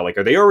lifestyle? Like,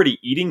 are they already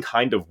eating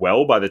kind of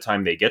well by the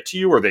time they get to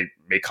you, or are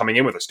they coming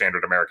in with a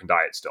standard American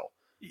diet still?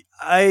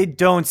 I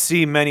don't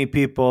see many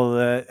people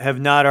that have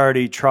not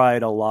already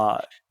tried a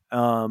lot.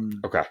 Um,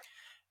 Okay.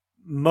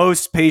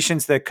 Most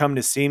patients that come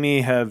to see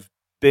me have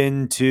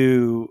been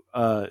to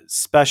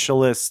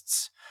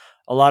specialists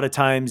a lot of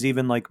times,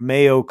 even like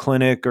Mayo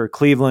Clinic or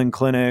Cleveland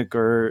Clinic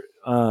or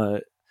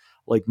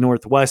like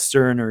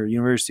Northwestern or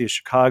University of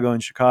Chicago in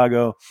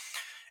Chicago.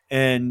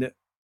 And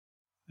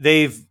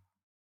they've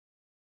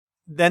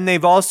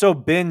they've also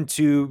been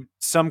to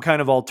some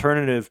kind of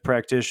alternative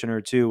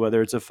practitioner too,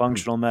 whether it's a Hmm.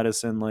 functional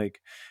medicine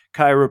like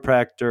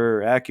chiropractor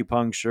or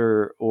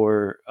acupuncture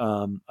or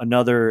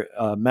another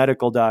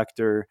medical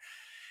doctor.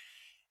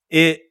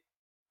 It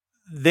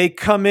They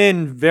come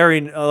in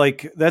very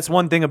like that's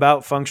one thing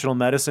about functional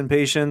medicine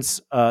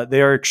patients.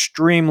 They are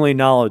extremely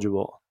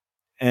knowledgeable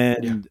Yeah.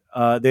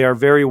 and they are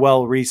very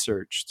well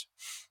researched.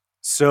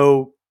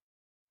 So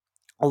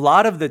a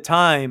lot of the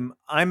time,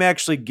 I'm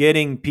actually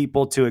getting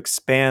people to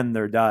expand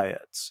their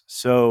diets.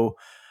 So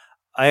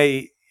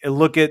I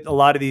look at a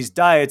lot of these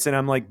diets and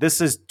I'm like,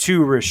 this is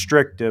too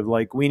restrictive.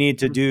 Like, we need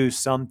to Mhm. do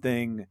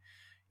something,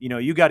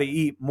 you got to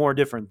eat more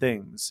different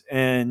things.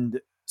 And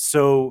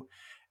so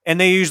and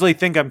they usually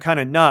think I'm kind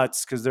of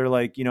nuts because they're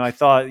like, I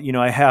thought,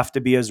 I have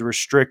to be as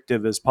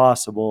restrictive as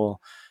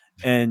possible.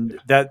 And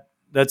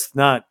that's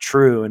not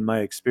true in my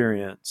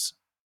experience.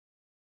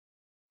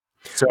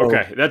 So,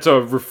 Okay, that's a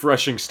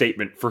refreshing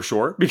statement for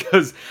sure.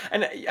 Because,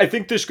 and I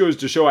think this goes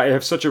to show I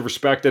have such a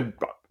respect, and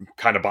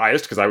kind of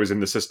biased because I was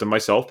in the system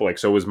myself, but like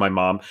so was my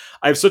mom.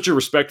 I have such a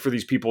respect for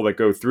these people that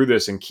go through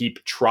this and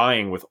keep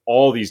trying with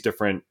all these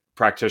different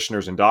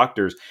practitioners and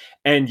doctors.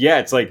 And yeah,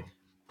 it's like,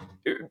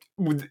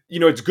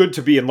 it's good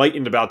to be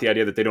enlightened about the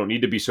idea that they don't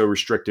need to be so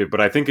restrictive,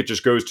 but I think it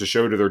just goes to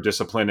show to their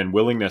discipline and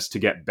willingness to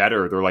get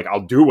better. They're like,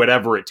 I'll do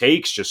whatever it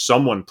takes. Just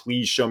someone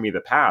please show me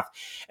the path.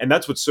 And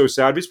that's what's so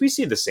sad, because we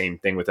see the same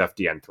thing with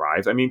FDN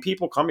Thrive. I mean,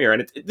 people come here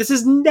and this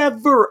is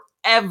never,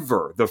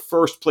 ever the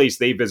first place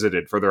they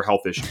visited for their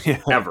health issues,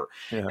 ever.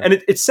 Yeah. And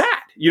it's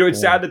sad. It's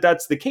sad that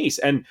that's the case.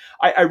 And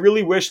I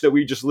really wish that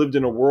we just lived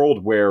in a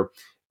world where,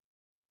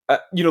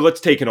 let's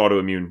take an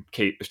autoimmune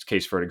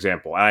case for an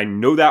example. I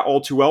know that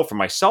all too well for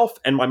myself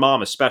and my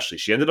mom especially.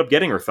 She ended up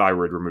getting her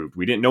thyroid removed.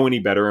 We didn't know any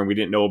better, and we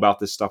didn't know about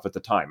this stuff at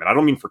the time. And I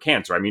don't mean for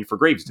cancer. I mean for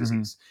Graves'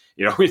 disease.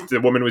 The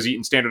woman was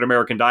eating standard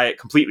American diet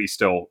completely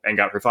still and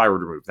got her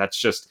thyroid removed.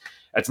 That's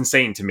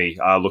insane to me,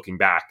 looking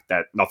back,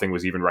 that nothing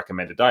was even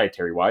recommended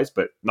dietary-wise,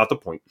 but not the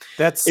point.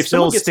 That's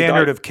still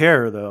standard of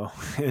care, though,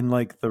 in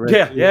like the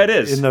it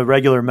is. In the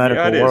regular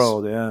medical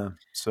world, yeah.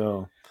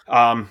 So...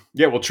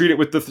 we'll treat it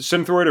with the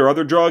Synthroid or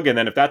other drug. And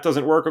then if that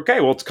doesn't work,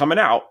 okay, well, it's coming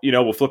out,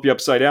 we'll flip you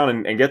upside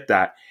down and get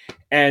that.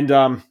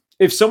 And,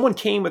 if someone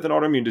came with an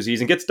autoimmune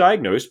disease and gets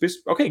diagnosed,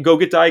 okay, go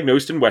get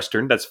diagnosed in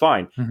Western, that's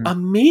fine. Mm-hmm.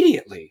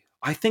 Immediately,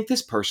 I think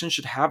this person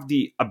should have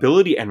the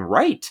ability and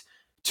right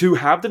to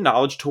have the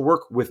knowledge to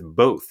work with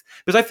both.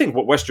 Because I think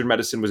what Western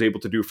medicine was able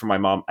to do for my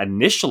mom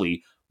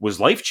initially was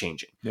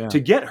life-changing. Yeah. To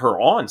get her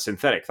on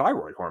synthetic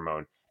thyroid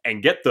hormone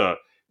and get the,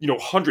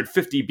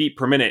 150 beat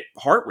per minute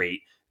heart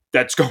rate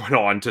that's going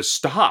on to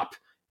stop.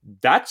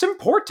 That's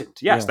important.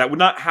 Yes, that would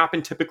not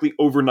happen typically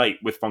overnight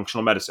with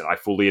functional medicine. I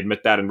fully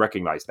admit that and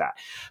recognize that.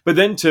 But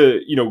then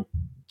to,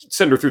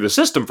 send her through the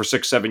system for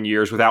 6-7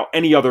 years without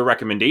any other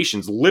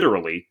recommendations,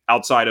 literally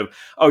outside of,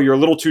 oh, you're a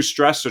little too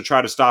stressed, so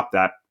try to stop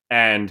that.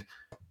 And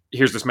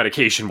here's this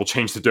medication, we'll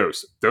change the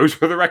dose. Those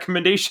were the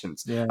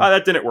recommendations. Yeah.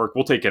 That didn't work.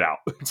 We'll take it out.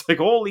 It's like,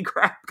 holy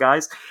crap,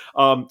 guys.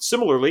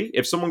 Similarly,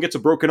 if someone gets a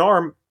broken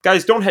arm,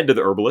 guys, don't head to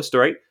the herbalist, all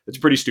right? That's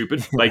pretty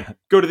stupid. Like,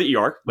 go to the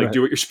ER,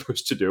 do what you're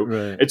supposed to do.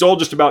 Right. It's all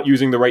just about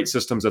using the right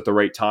systems at the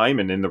right time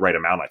and in the right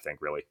amount, I think,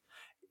 really.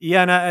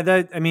 Yeah, and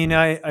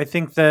I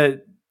think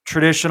that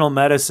traditional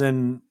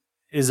medicine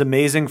is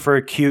amazing for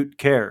acute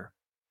care.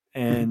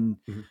 And,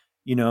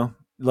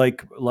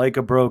 like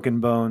a broken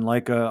bone,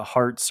 like a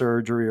heart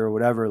surgery or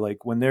whatever,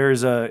 like when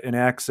there's an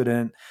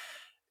accident,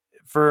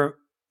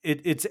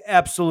 it's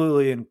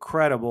absolutely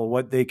incredible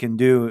what they can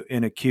do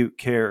in acute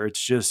care. It's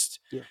just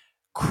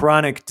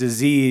chronic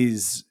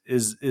disease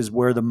is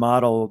where the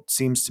model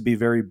seems to be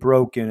very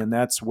broken, and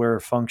that's where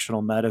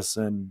functional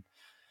medicine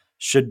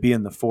should be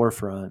in the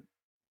forefront.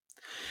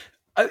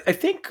 I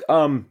think,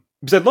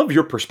 because I'd love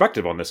your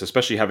perspective on this,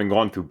 especially having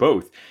gone through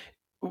both.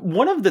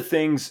 One of the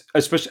things,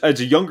 especially as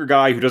a younger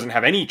guy who doesn't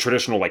have any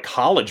traditional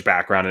college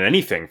background in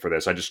anything for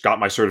this, I just got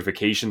my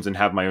certifications and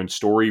have my own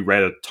story,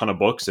 read a ton of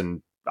books,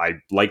 and I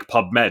like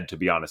PubMed, to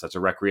be honest. That's a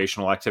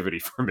recreational activity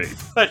for me.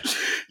 But,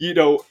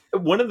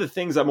 one of the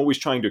things I'm always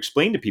trying to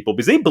explain to people,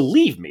 because they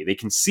believe me, they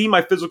can see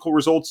my physical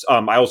results.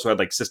 I also had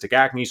cystic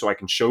acne, so I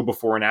can show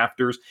before and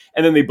afters.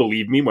 And then they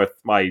believe me with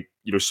my,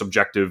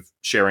 subjective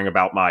sharing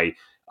about my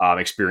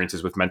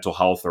experiences with mental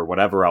health or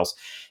whatever else.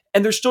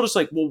 And they're still just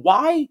like, well,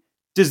 why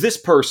does this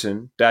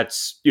person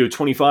that's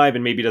 25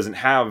 and maybe doesn't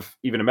have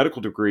even a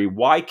medical degree,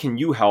 why can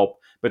you help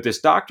but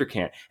this doctor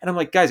can't? And I'm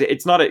like, guys,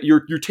 it's not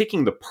you're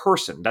taking the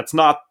person. That's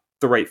not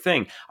the right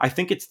thing. I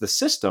think it's the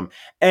system.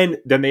 And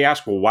then they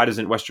ask, well, why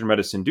doesn't Western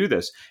medicine do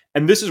this?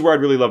 And this is where I'd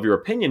really love your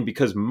opinion,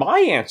 because my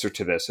answer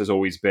to this has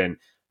always been,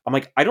 I'm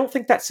like, I don't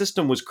think that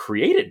system was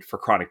created for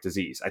chronic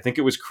disease. I think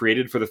it was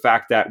created for the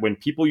fact that when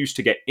people used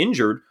to get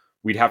injured,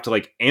 we'd have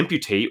to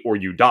amputate or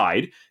you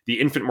died. The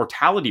infant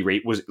mortality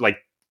rate was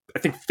I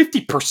think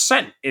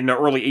 50% in the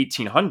early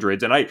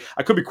 1800s. And I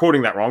could be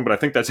quoting that wrong, but I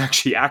think that's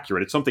actually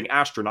accurate. It's something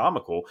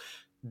astronomical.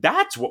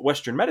 That's what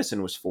Western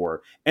medicine was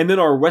for. And then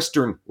our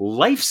Western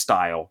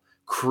lifestyle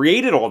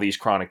created all these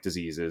chronic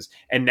diseases.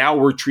 And now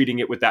we're treating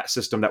it with that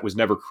system that was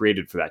never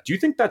created for that. Do you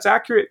think that's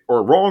accurate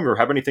or wrong, or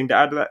have anything to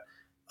add to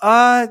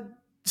that?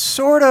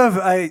 Sort of.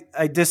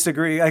 I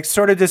disagree. I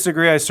sort of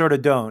disagree. I sort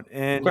of don't.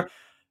 And okay.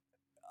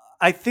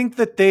 I think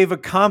that they've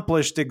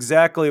accomplished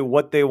exactly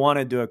what they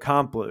wanted to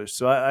accomplish.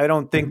 So I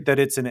don't think that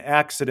it's an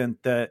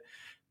accident that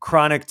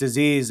chronic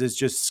disease is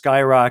just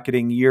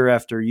skyrocketing year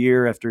after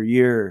year after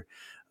year.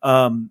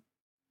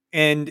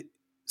 And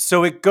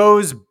so it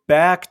goes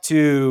back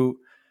to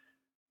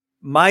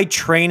my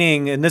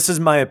training, and this is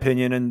my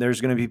opinion, and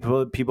there's going to be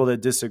people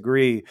that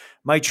disagree.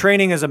 My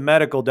training as a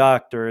medical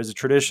doctor, as a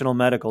traditional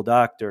medical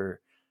doctor,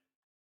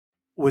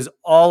 was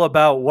all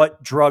about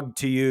what drug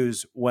to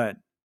use when.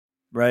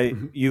 right?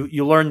 Mm-hmm.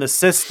 You learn the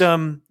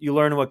system, you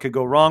learn what could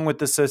go wrong with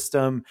the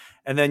system,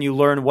 and then you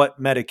learn what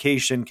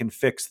medication can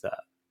fix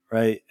that,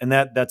 right? And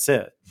that's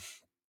it.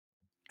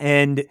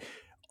 And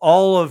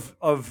all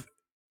of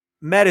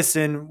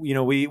medicine,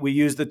 we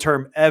use the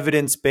term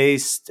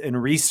evidence-based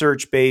and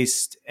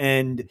research-based,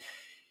 and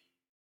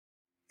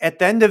at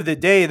the end of the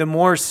day, the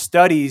more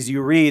studies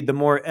you read, the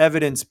more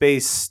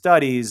evidence-based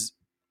studies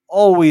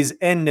always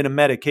end in a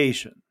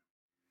medication,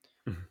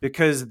 Mm-hmm.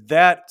 because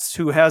that's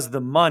who has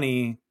the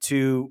money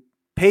to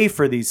pay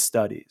for these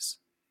studies.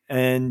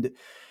 And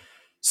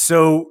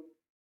so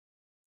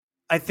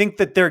I think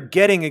that they're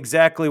getting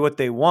exactly what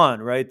they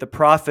want, right? The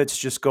profits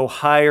just go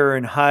higher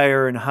and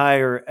higher and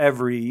higher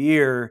every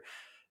year.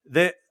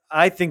 That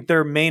I think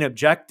their main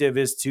objective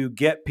is to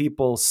get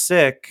people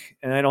sick,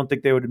 and I don't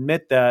think they would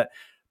admit that.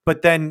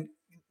 But then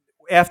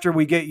after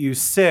we get you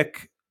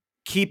sick,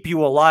 keep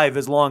you alive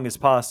as long as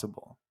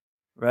possible,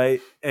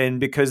 right? And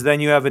because then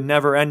you have a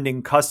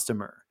never-ending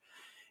customer.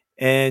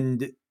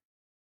 And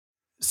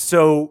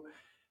so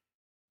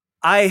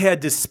I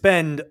had to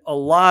spend a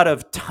lot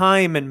of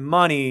time and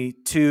money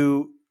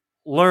to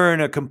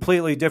learn a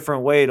completely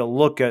different way to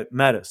look at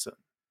medicine,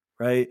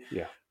 right?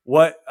 Yeah.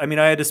 I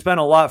had to spend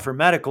a lot for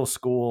medical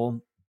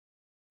school,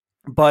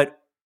 but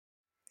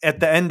at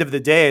the end of the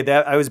day,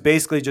 that I was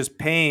basically just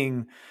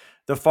paying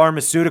the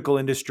pharmaceutical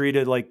industry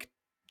to like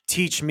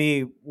teach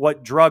me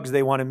what drugs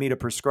they wanted me to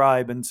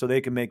prescribe, and so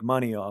they can make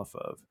money off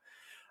of.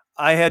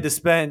 I had to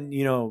spend,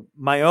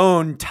 my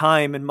own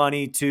time and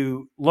money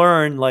to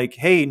learn like,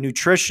 hey,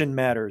 nutrition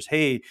matters.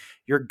 Hey,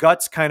 your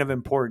gut's kind of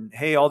important.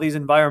 Hey, all these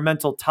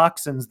environmental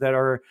toxins that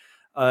are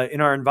in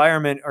our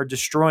environment are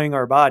destroying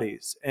our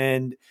bodies.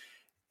 And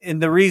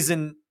the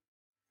reason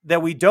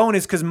that we don't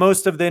is because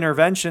most of the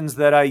interventions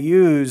that I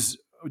use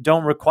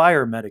don't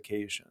require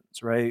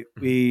medications, right?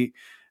 We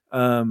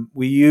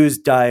use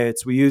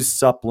diets, we use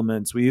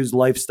supplements, we use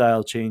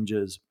lifestyle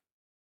changes.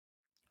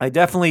 I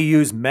definitely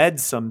use meds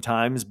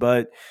sometimes,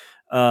 but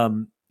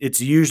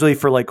it's usually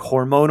for like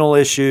hormonal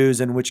issues,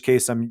 in which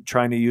case I'm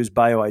trying to use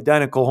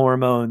bioidentical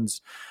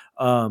hormones.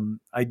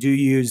 I do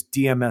use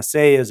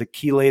DMSA as a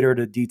chelator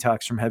to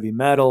detox from heavy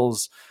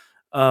metals.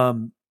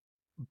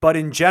 But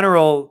in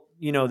general,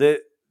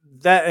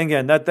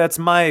 that's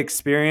my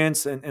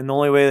experience, and the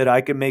only way that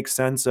I can make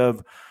sense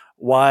of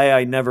why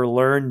I never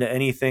learned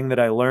anything that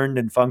I learned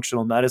in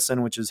functional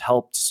medicine, which has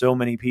helped so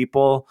many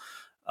people.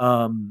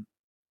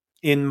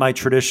 In my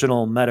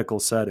traditional medical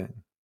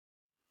setting.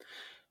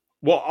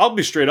 Well, I'll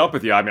be straight up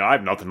with you. I mean, I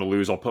have nothing to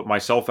lose. I'll put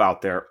myself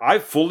out there. I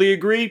fully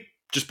agree.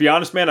 Just be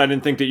honest, man. I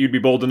didn't think that you'd be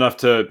bold enough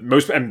to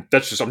and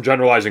that's just, I'm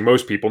generalizing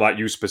most people, not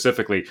you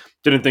specifically.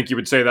 Didn't think you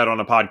would say that on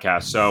a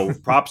podcast. So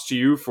props to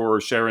you for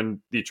sharing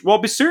well,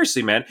 but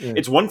seriously, man, Yeah.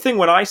 It's one thing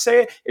when I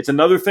say it. It's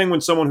another thing when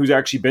someone who's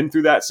actually been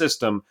through that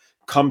system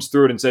comes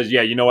through it and says,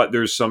 yeah, you know what?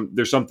 There's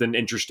something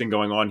interesting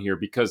going on here,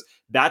 because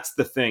that's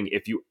the thing.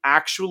 If you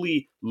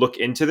actually look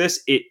into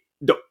this,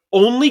 the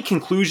only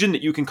conclusion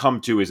that you can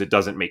come to is it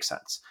doesn't make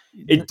sense.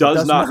 It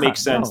does not make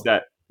sense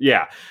that,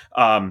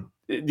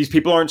 these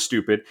people aren't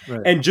stupid.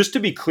 Right. And just to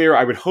be clear,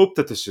 I would hope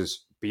that this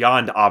is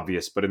beyond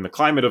obvious, but in the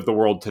climate of the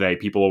world today,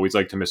 people always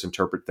like to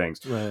misinterpret things.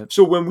 Right.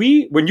 So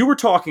when you were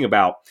talking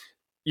about,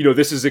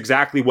 this is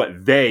exactly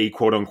what they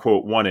quote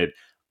unquote wanted.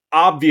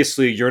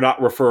 Obviously, you're not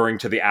referring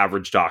to the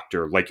average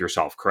doctor like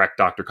yourself, correct,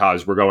 Dr.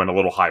 Koz? We're going a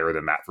little higher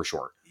than that for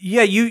sure.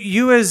 Yeah,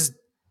 you as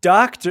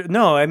doctor,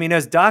 no, I mean,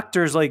 as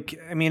doctors,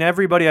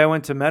 everybody I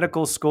went to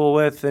medical school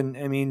with,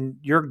 and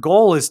your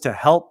goal is to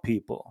help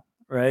people,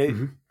 right?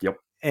 Mm-hmm. Yep.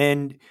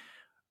 And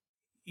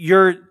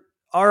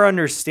our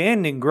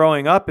understanding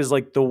growing up is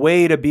like the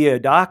way to be a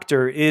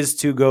doctor is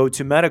to go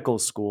to medical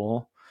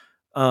school.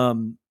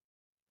 And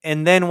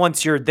then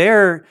once you're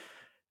there,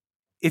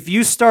 if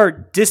you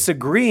start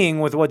disagreeing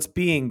with what's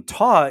being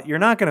taught, you're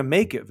not going to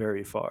make it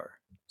very far.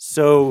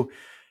 So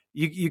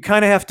you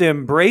kind of have to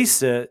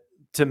embrace it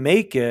to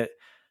make it.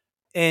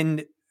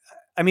 And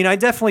I mean, I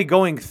definitely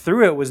going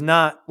through it was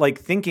not like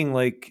thinking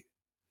like,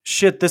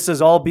 shit, this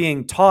is all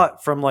being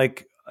taught from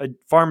like a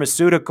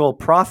pharmaceutical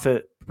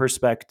profit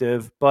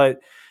perspective. But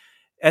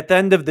at the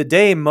end of the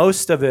day,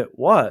 most of it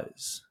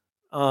was.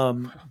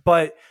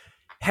 But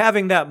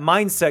having that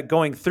mindset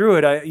going through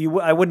it,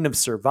 I wouldn't have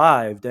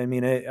survived. I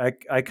mean,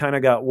 I kind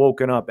of got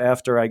woken up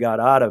after I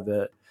got out of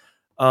it.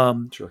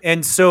 Sure.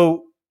 And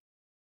so,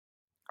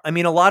 I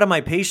mean, a lot of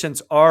my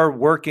patients are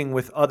working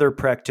with other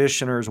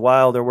practitioners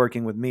while they're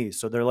working with me.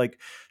 So they're like,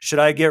 should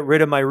I get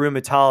rid of my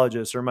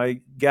rheumatologist or my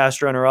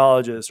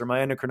gastroenterologist or my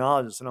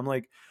endocrinologist? And I'm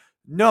like,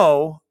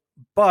 no,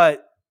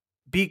 but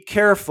be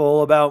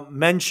careful about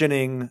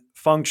mentioning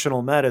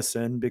functional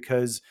medicine,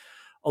 because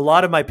a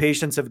lot of my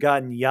patients have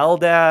gotten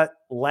yelled at,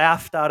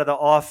 laughed out of the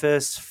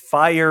office,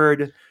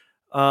 fired,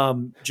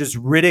 just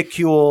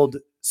ridiculed.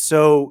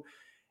 So,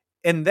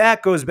 and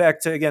that goes back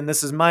to, again,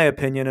 this is my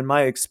opinion and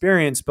my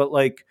experience, but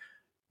like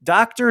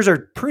doctors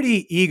are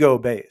pretty ego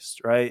based,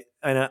 right?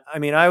 And I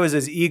mean, I was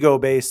as ego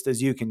based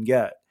as you can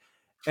get.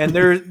 And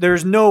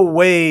there's no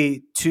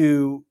way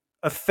to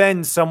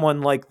offend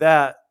someone like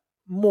that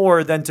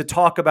more than to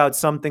talk about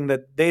something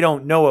that they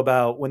don't know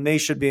about when they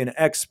should be an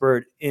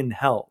expert in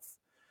health.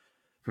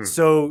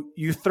 So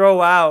you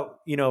throw out,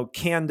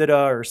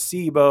 Candida or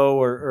SIBO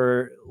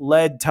or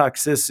lead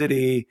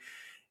toxicity.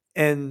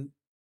 And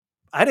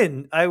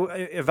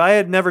if I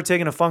had never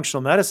taken a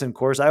functional medicine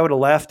course, I would have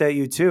laughed at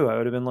you too. I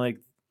would have been like,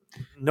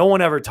 no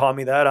one ever taught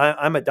me that.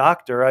 I'm a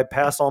doctor. I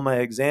pass all my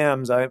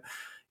exams. I'm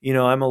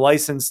a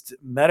licensed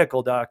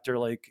medical doctor.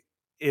 Like,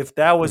 if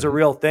that was a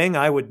real thing,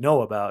 I would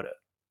know about it,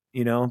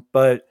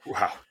 but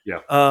Wow. Yeah.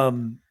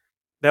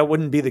 that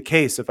wouldn't be the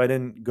case if I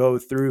didn't go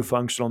through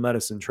functional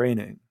medicine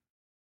training.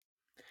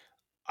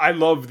 I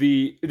love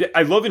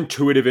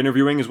intuitive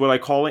interviewing is what I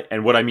call it.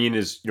 And what I mean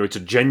is, it's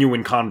a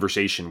genuine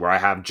conversation where I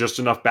have just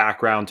enough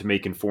background to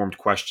make informed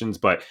questions,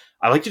 but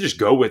I like to just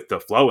go with the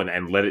flow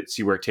and let it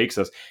see where it takes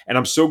us. And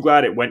I'm so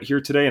glad it went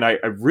here today. And I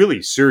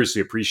really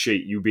seriously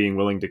appreciate you being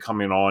willing to come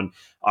on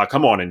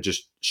and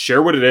just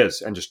share what it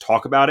is and just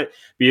talk about it,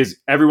 because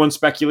everyone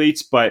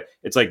speculates, but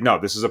it's like, no,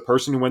 this is a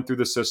person who went through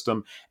the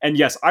system. And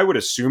yes, I would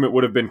assume it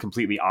would have been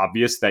completely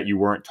obvious that you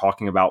weren't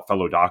talking about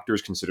fellow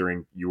doctors,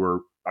 considering you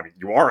are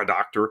a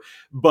doctor,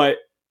 but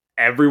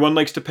everyone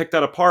likes to pick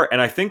that apart.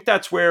 And I think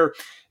that's where,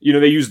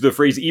 they use the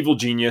phrase evil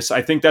genius.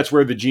 I think that's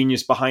where the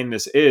genius behind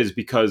this is,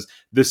 because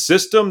the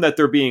system that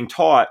they're being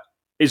taught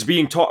is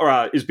being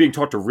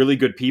taught to really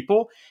good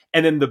people.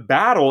 And then the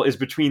battle is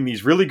between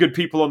these really good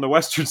people on the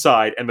Western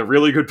side and the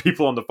really good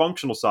people on the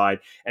functional side.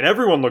 And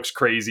everyone looks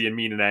crazy and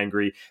mean and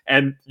angry.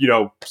 And,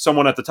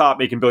 someone at the top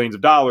making billions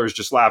of dollars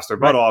just laughs their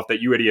butt off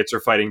that you idiots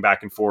are fighting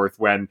back and forth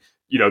when,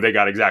 they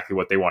got exactly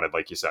what they wanted,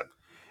 like you said.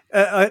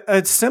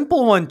 A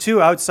simple one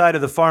too, outside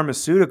of the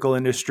pharmaceutical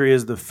industry,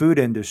 is the food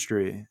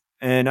industry.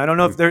 And I don't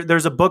know if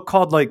there's a book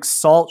called like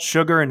Salt,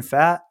 Sugar, and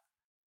Fat.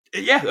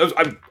 Yeah,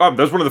 that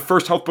was one of the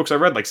first health books I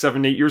read like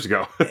 7-8 years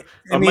ago.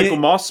 Michael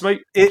Moss,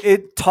 mate.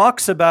 It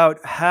talks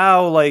about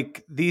how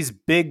like these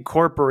big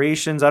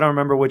corporations, I don't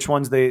remember which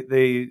ones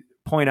they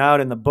point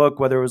out in the book,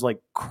 whether it was like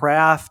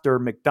Kraft or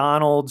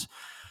McDonald's,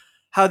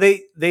 how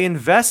they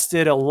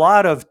invested a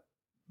lot of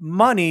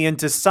money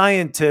into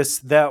scientists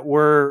that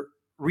were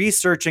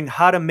researching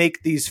how to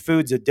make these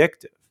foods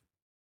addictive.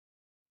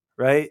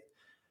 Right?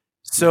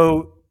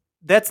 So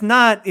that's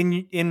not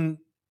in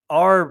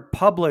our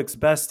public's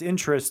best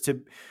interest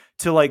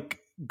to like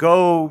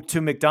go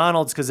to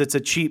McDonald's because it's a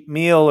cheap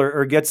meal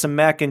or get some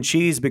mac and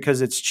cheese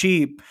because it's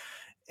cheap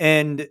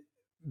and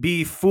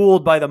be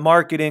fooled by the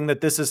marketing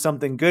that this is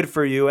something good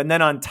for you. And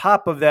then on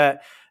top of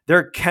that,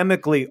 they're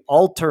chemically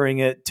altering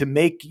it to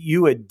make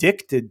you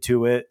addicted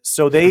to it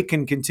so they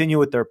can continue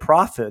with their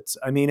profits.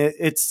 I mean,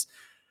 it's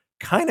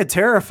kind of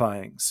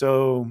terrifying.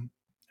 So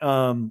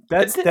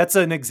that's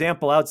an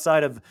example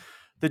outside of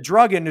the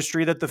drug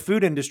industry that the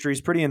food industry is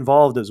pretty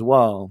involved as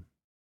well.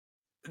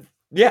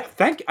 Yeah,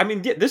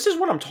 this is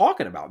what I'm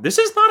talking about. This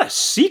is not a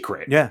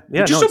secret. Yeah.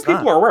 Just so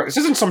people are aware. This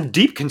isn't some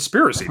deep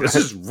conspiracy. This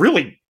is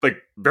really like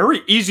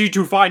very easy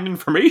to find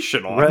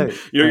information on. Right.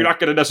 You're not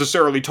going to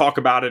necessarily talk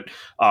about it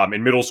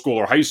in middle school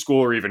or high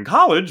school or even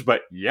college,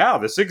 but yeah,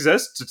 this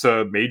exists. It's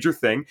a major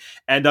thing.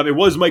 And it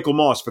was Michael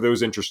Moss for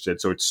those interested.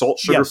 So it's Salt,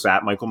 Sugar,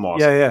 Fat, Michael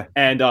Moss. Yeah.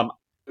 And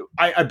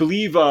I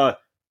believe...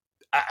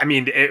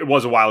 it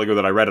was a while ago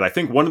that I read it. I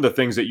think one of the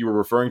things that you were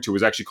referring to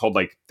was actually called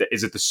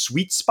is it the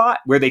sweet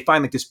spot, where they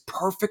find like this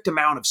perfect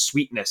amount of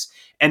sweetness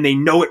and they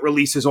know it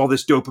releases all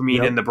this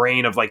dopamine in the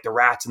brain of like the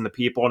rats and the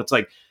people. And it's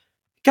like,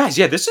 guys,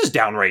 yeah, this is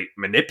downright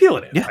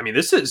manipulative. Yeah. I mean,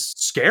 this is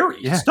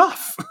scary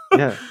stuff.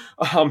 Yeah.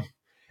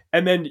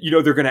 And then,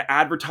 they're going to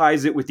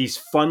advertise it with these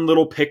fun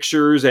little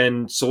pictures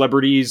and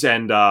celebrities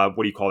and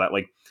what do you call that?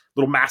 Like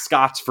little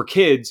mascots for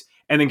kids.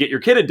 And then get your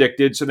kid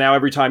addicted. So now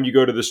every time you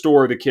go to the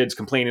store, the kid's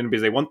complaining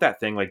because they want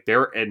that thing. Like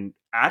they're an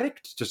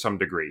addict to some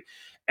degree.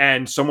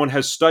 And someone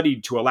has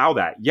studied to allow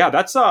that. Yeah,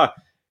 that's, I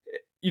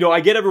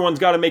get everyone's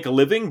got to make a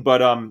living,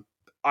 but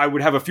I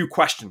would have a few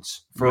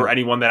questions for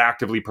anyone that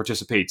actively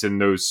participates in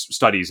those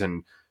studies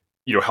and,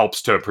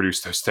 helps to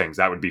produce those things.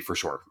 That would be for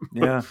sure.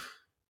 Yeah.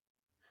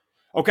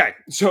 Okay.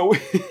 So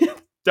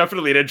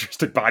definitely an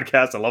interesting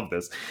podcast. I love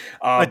this.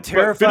 A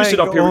terrifying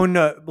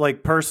own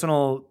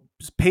personal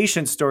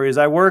patient stories.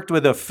 I worked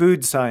with a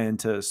food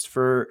scientist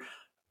for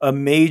a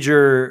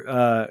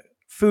major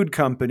food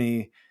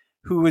company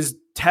who was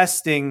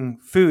testing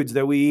foods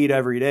that we eat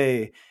every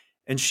day.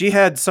 And she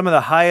had some of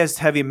the highest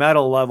heavy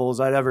metal levels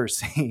I'd ever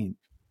seen.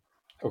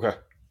 Okay.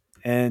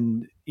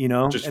 And,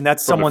 and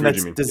that's someone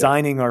that's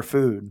designing our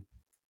food.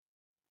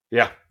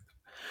 Yeah.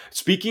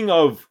 Speaking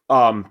of,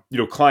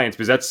 clients,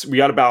 because we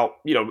got about,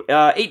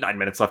 8-9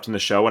 minutes left in the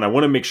show. And I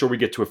want to make sure we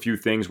get to a few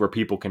things where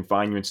people can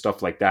find you and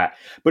stuff like that.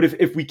 But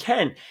if we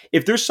can,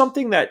 if there's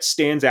something that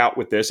stands out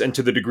with this and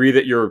to the degree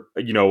that you're,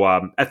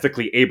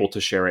 ethically able to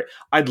share it,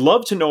 I'd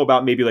love to know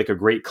about maybe like a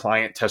great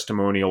client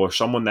testimonial or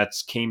someone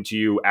that's came to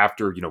you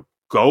after,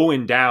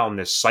 going down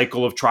this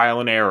cycle of trial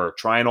and error,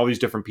 trying all these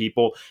different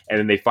people, and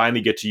then they finally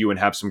get to you and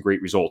have some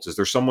great results. Is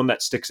there someone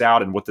that sticks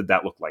out, and what did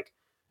that look like?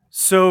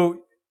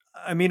 So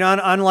I mean,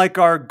 on like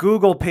our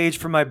Google page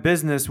for my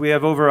business, we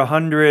have over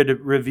 100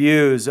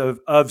 reviews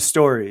of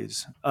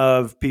stories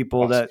of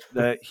people Awesome.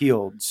 that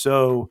healed.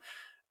 So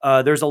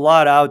there's a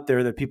lot out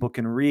there that people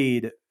can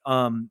read.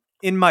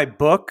 In my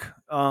book,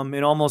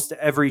 in almost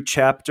every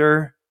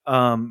chapter,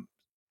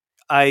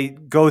 I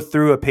go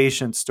through a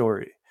patient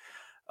story.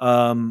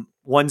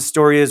 One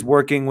story is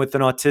working with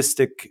an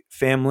autistic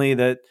family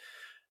that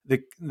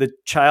the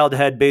child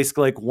had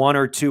basically like one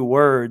or two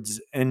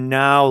words and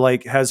now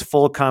like has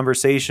full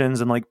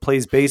conversations and like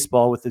plays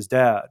baseball with his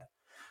dad.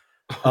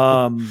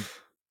 A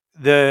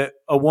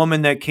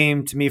woman that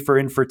came to me for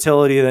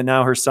infertility that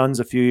now her son's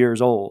a few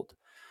years old.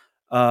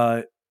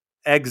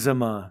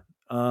 Eczema,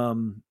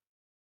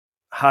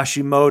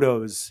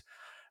 Hashimoto's.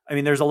 I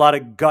mean, there's a lot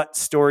of gut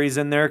stories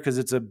in there because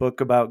it's a book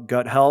about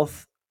gut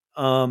health.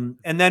 And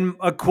then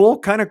a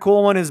kind of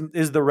cool one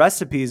is the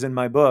recipes in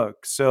my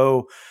book.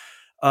 So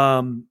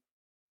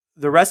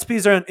the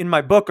recipes in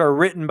my book are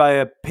written by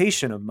a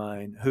patient of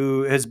mine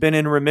who has been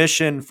in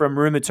remission from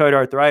rheumatoid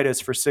arthritis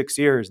for 6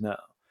 years now.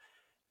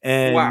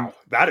 And Wow,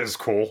 that is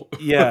cool.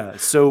 yeah,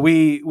 so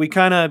we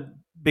kind of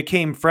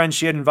became friends.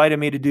 She had invited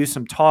me to do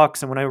some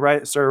talks, and when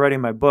I started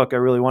writing my book, I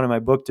really wanted my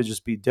book to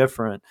just be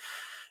different.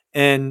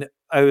 And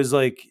I was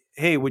like,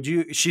 "Hey, would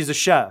you?" She's a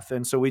chef,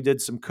 and so we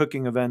did some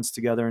cooking events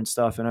together and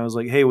stuff. And I was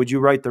like, "Hey, would you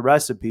write the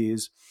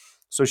recipes?"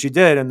 So she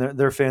did, and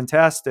they're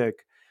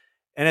fantastic.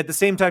 And at the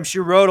same time, she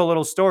wrote a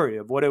little story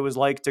of what it was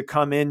like to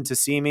come in to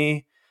see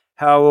me,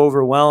 how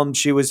overwhelmed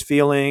she was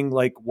feeling,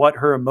 like what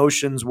her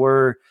emotions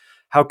were,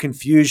 how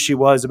confused she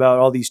was about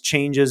all these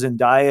changes in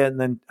diet, and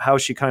then how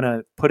she kind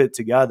of put it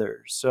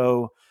together.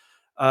 So,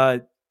 uh,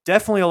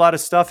 definitely a lot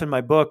of stuff in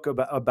my book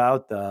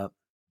about that.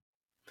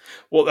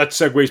 Well, that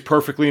segues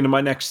perfectly into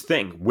my next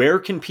thing. Where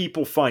can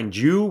people find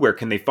you? Where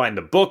can they find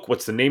the book?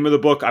 What's the name of the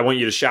book? I want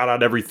you to shout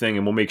out everything,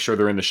 and we'll make sure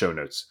they're in the show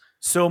notes.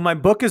 So my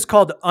book is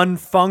called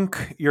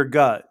Unfunk Your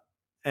Gut,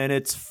 and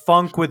it's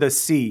funk with a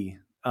C.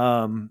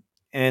 And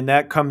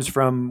that comes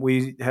from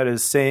we have a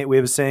saying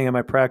in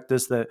my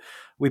practice that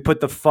we put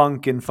the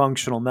funk in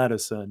functional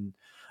medicine.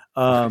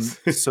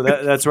 So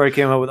that's where I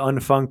came up with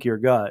Unfunk Your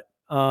Gut.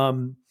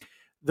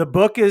 The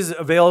book is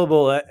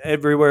available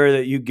everywhere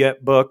that you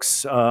get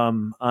books,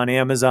 on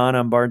Amazon,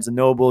 on Barnes and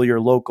Noble. Your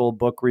local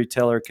book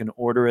retailer can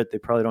order it. They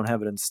probably don't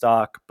have it in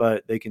stock,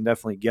 but they can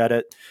definitely get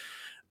it.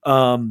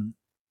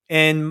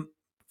 And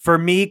for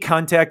me,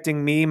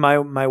 contacting me, my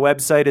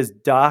website is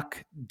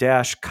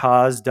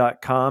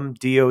doc-koz.com,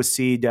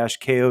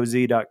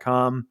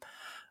 doc-koz.com.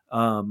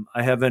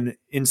 I have an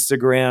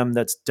Instagram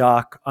that's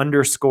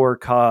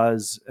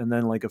doc_koz, and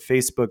then like a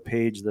Facebook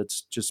page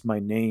that's just my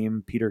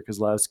name, Peter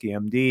Kozlowski,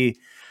 MD.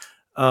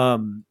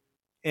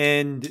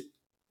 And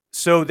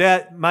so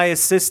that my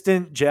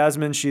assistant,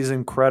 Jasmine, she's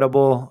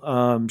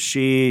incredible.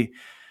 She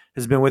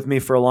has been with me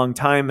for a long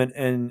time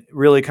and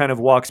really kind of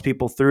walks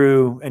people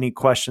through any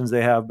questions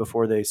they have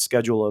before they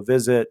schedule a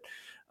visit.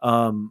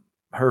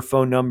 Her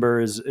phone number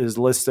is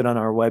listed on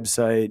our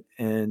website,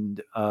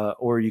 and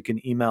or you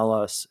can email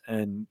us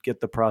and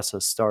get the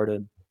process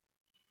started.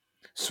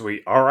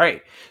 Sweet. All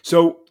right.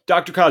 So,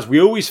 Dr. Koz,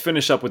 we always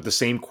finish up with the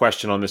same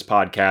question on this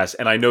podcast.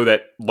 And I know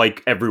that,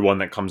 like everyone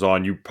that comes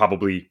on, you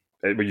probably,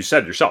 well, you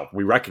said yourself,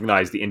 we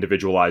recognize the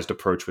individualized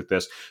approach with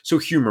this. So,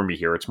 humor me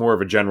here. It's more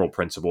of a general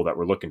principle that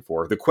we're looking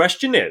for. The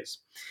question is,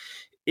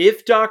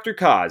 if Dr.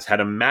 Koz had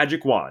a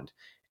magic wand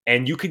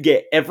and you could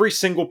get every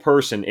single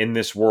person in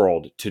this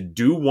world to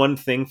do one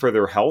thing for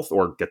their health,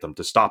 or get them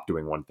to stop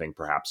doing one thing,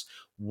 perhaps,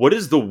 what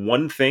is the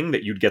one thing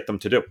that you'd get them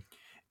to do?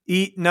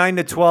 Eat 9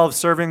 to 12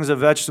 servings of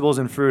vegetables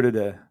and fruit a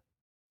day.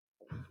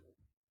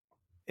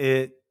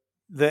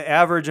 The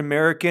average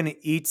American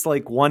eats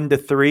like 1 to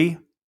 3.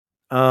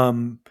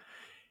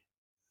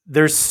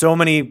 There's so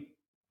many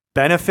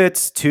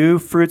benefits to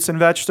fruits and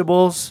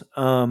vegetables.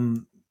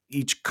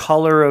 Each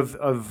color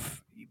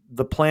of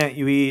the plant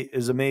you eat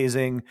is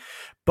amazing.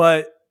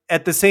 But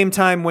at the same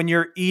time, when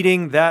you're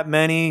eating that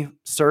many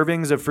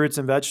servings of fruits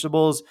and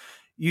vegetables,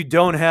 you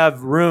don't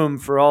have room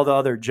for all the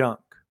other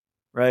junk,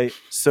 right?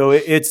 So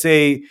it's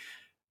a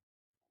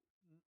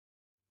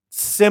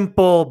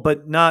simple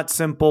but not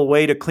simple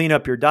way to clean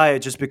up your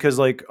diet, just because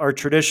like our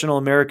traditional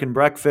American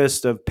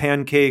breakfast of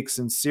pancakes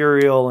and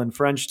cereal and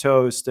French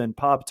toast and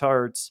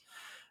Pop-Tarts,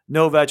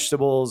 no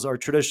vegetables, our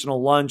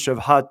traditional lunch of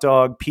hot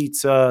dog,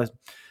 pizza,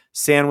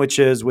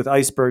 sandwiches with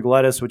iceberg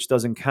lettuce, which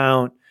doesn't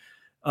count.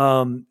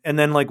 And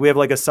then like we have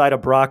like a side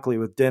of broccoli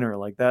with dinner,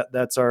 like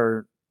that's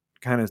our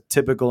kind of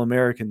typical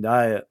American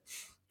diet.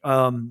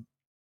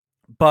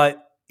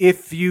 But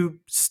if you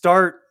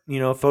start,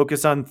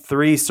 focus on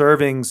 3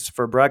 servings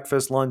for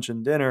breakfast, lunch,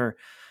 and dinner,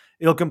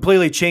 it'll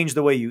completely change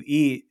the way you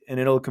eat,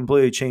 and it'll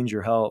completely change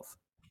your health.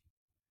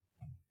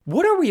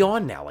 What are we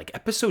on now? Like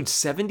episode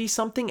 70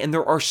 something, and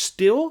there are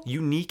still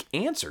unique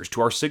answers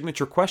to our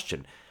signature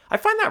question. I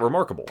find that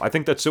remarkable. I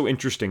think that's so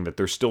interesting that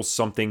there's still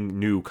something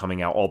new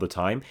coming out all the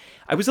time.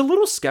 I was a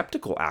little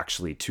skeptical,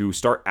 actually, to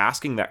start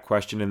asking that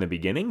question in the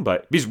beginning,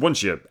 but because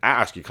once you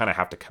ask, you kind of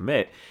have to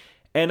commit.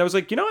 And I was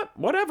like, you know what?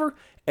 Whatever.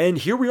 And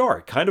here we are.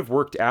 It kind of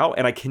worked out.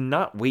 And I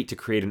cannot wait to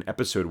create an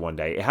episode one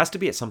day. It has to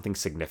be at something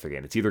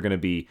significant. It's either going to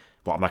be,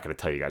 well, I'm not going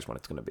to tell you guys when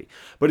it's going to be,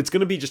 but it's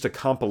going to be just a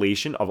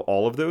compilation of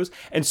all of those.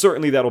 And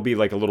certainly that'll be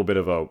like a little bit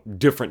of a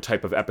different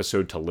type of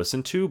episode to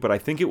listen to. But I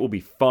think it will be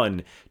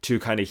fun to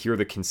kind of hear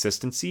the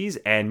consistencies.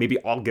 And maybe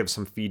I'll give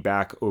some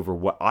feedback over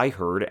what I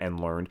heard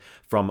and learned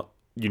from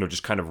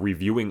just kind of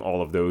reviewing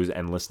all of those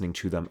and listening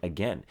to them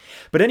again.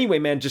 But anyway,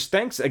 man, just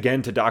thanks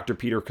again to Dr.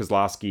 Peter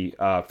Kozlowski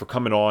for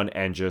coming on,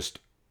 and just,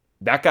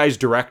 that guy's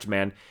direct,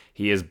 man.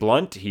 He is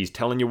blunt, he's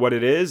telling you what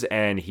it is,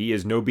 and he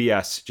is no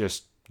BS,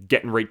 just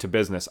getting right to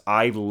business.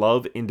 I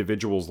love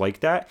individuals like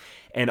that,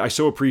 and I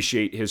so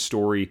appreciate his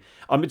story.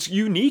 It's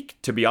unique,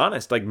 to be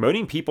honest. Like,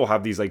 many people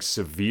have these like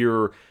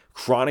severe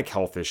chronic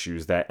health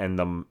issues that end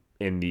them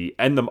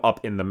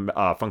up in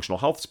the functional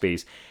health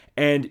space.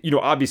 And,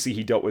 obviously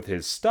he dealt with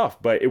his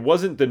stuff, but it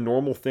wasn't the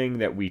normal thing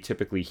that we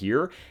typically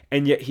hear.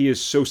 And yet he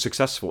is so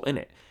successful in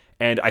it.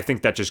 And I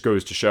think that just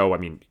goes to show, I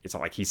mean, it's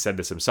not like he said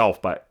this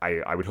himself, but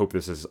I would hope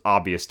this is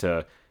obvious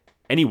to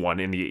anyone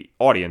in the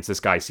audience. This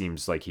guy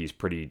seems like he's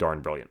pretty darn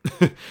brilliant.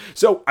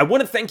 So I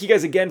want to thank you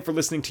guys again for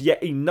listening to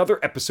yet another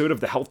episode of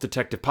the Health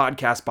Detective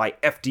Podcast by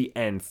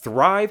FDN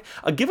Thrive.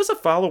 Give us a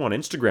follow on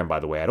Instagram, by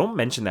the way. I don't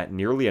mention that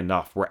nearly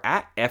enough. We're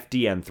at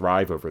FDN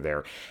Thrive over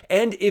there.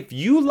 And if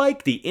you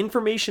like the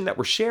information that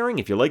we're sharing,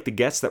 if you like the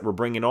guests that we're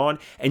bringing on,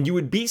 and you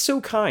would be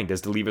so kind as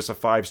to leave us a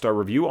 5-star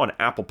review on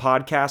Apple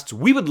Podcasts,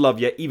 we would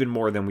love you even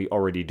more than we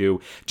already do.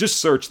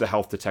 Just search the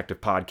Health Detective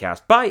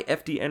Podcast by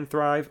FDN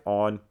Thrive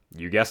on,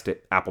 you guessed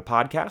it, Apple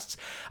Podcasts.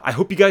 I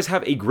hope you guys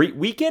have a great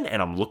weekend,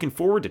 and I'm looking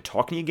forward to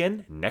talking to you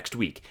again next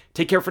week.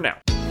 Take care for now.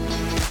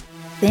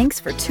 Thanks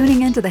for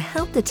tuning into the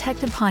Health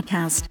Detective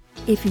Podcast.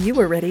 If you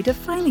are ready to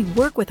finally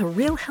work with a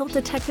real health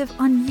detective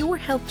on your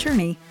health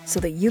journey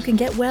so that you can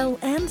get well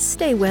and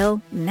stay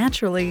well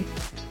naturally,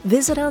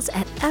 visit us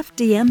at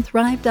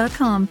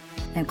fdnthrive.com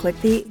and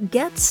click the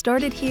Get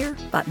Started Here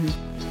button.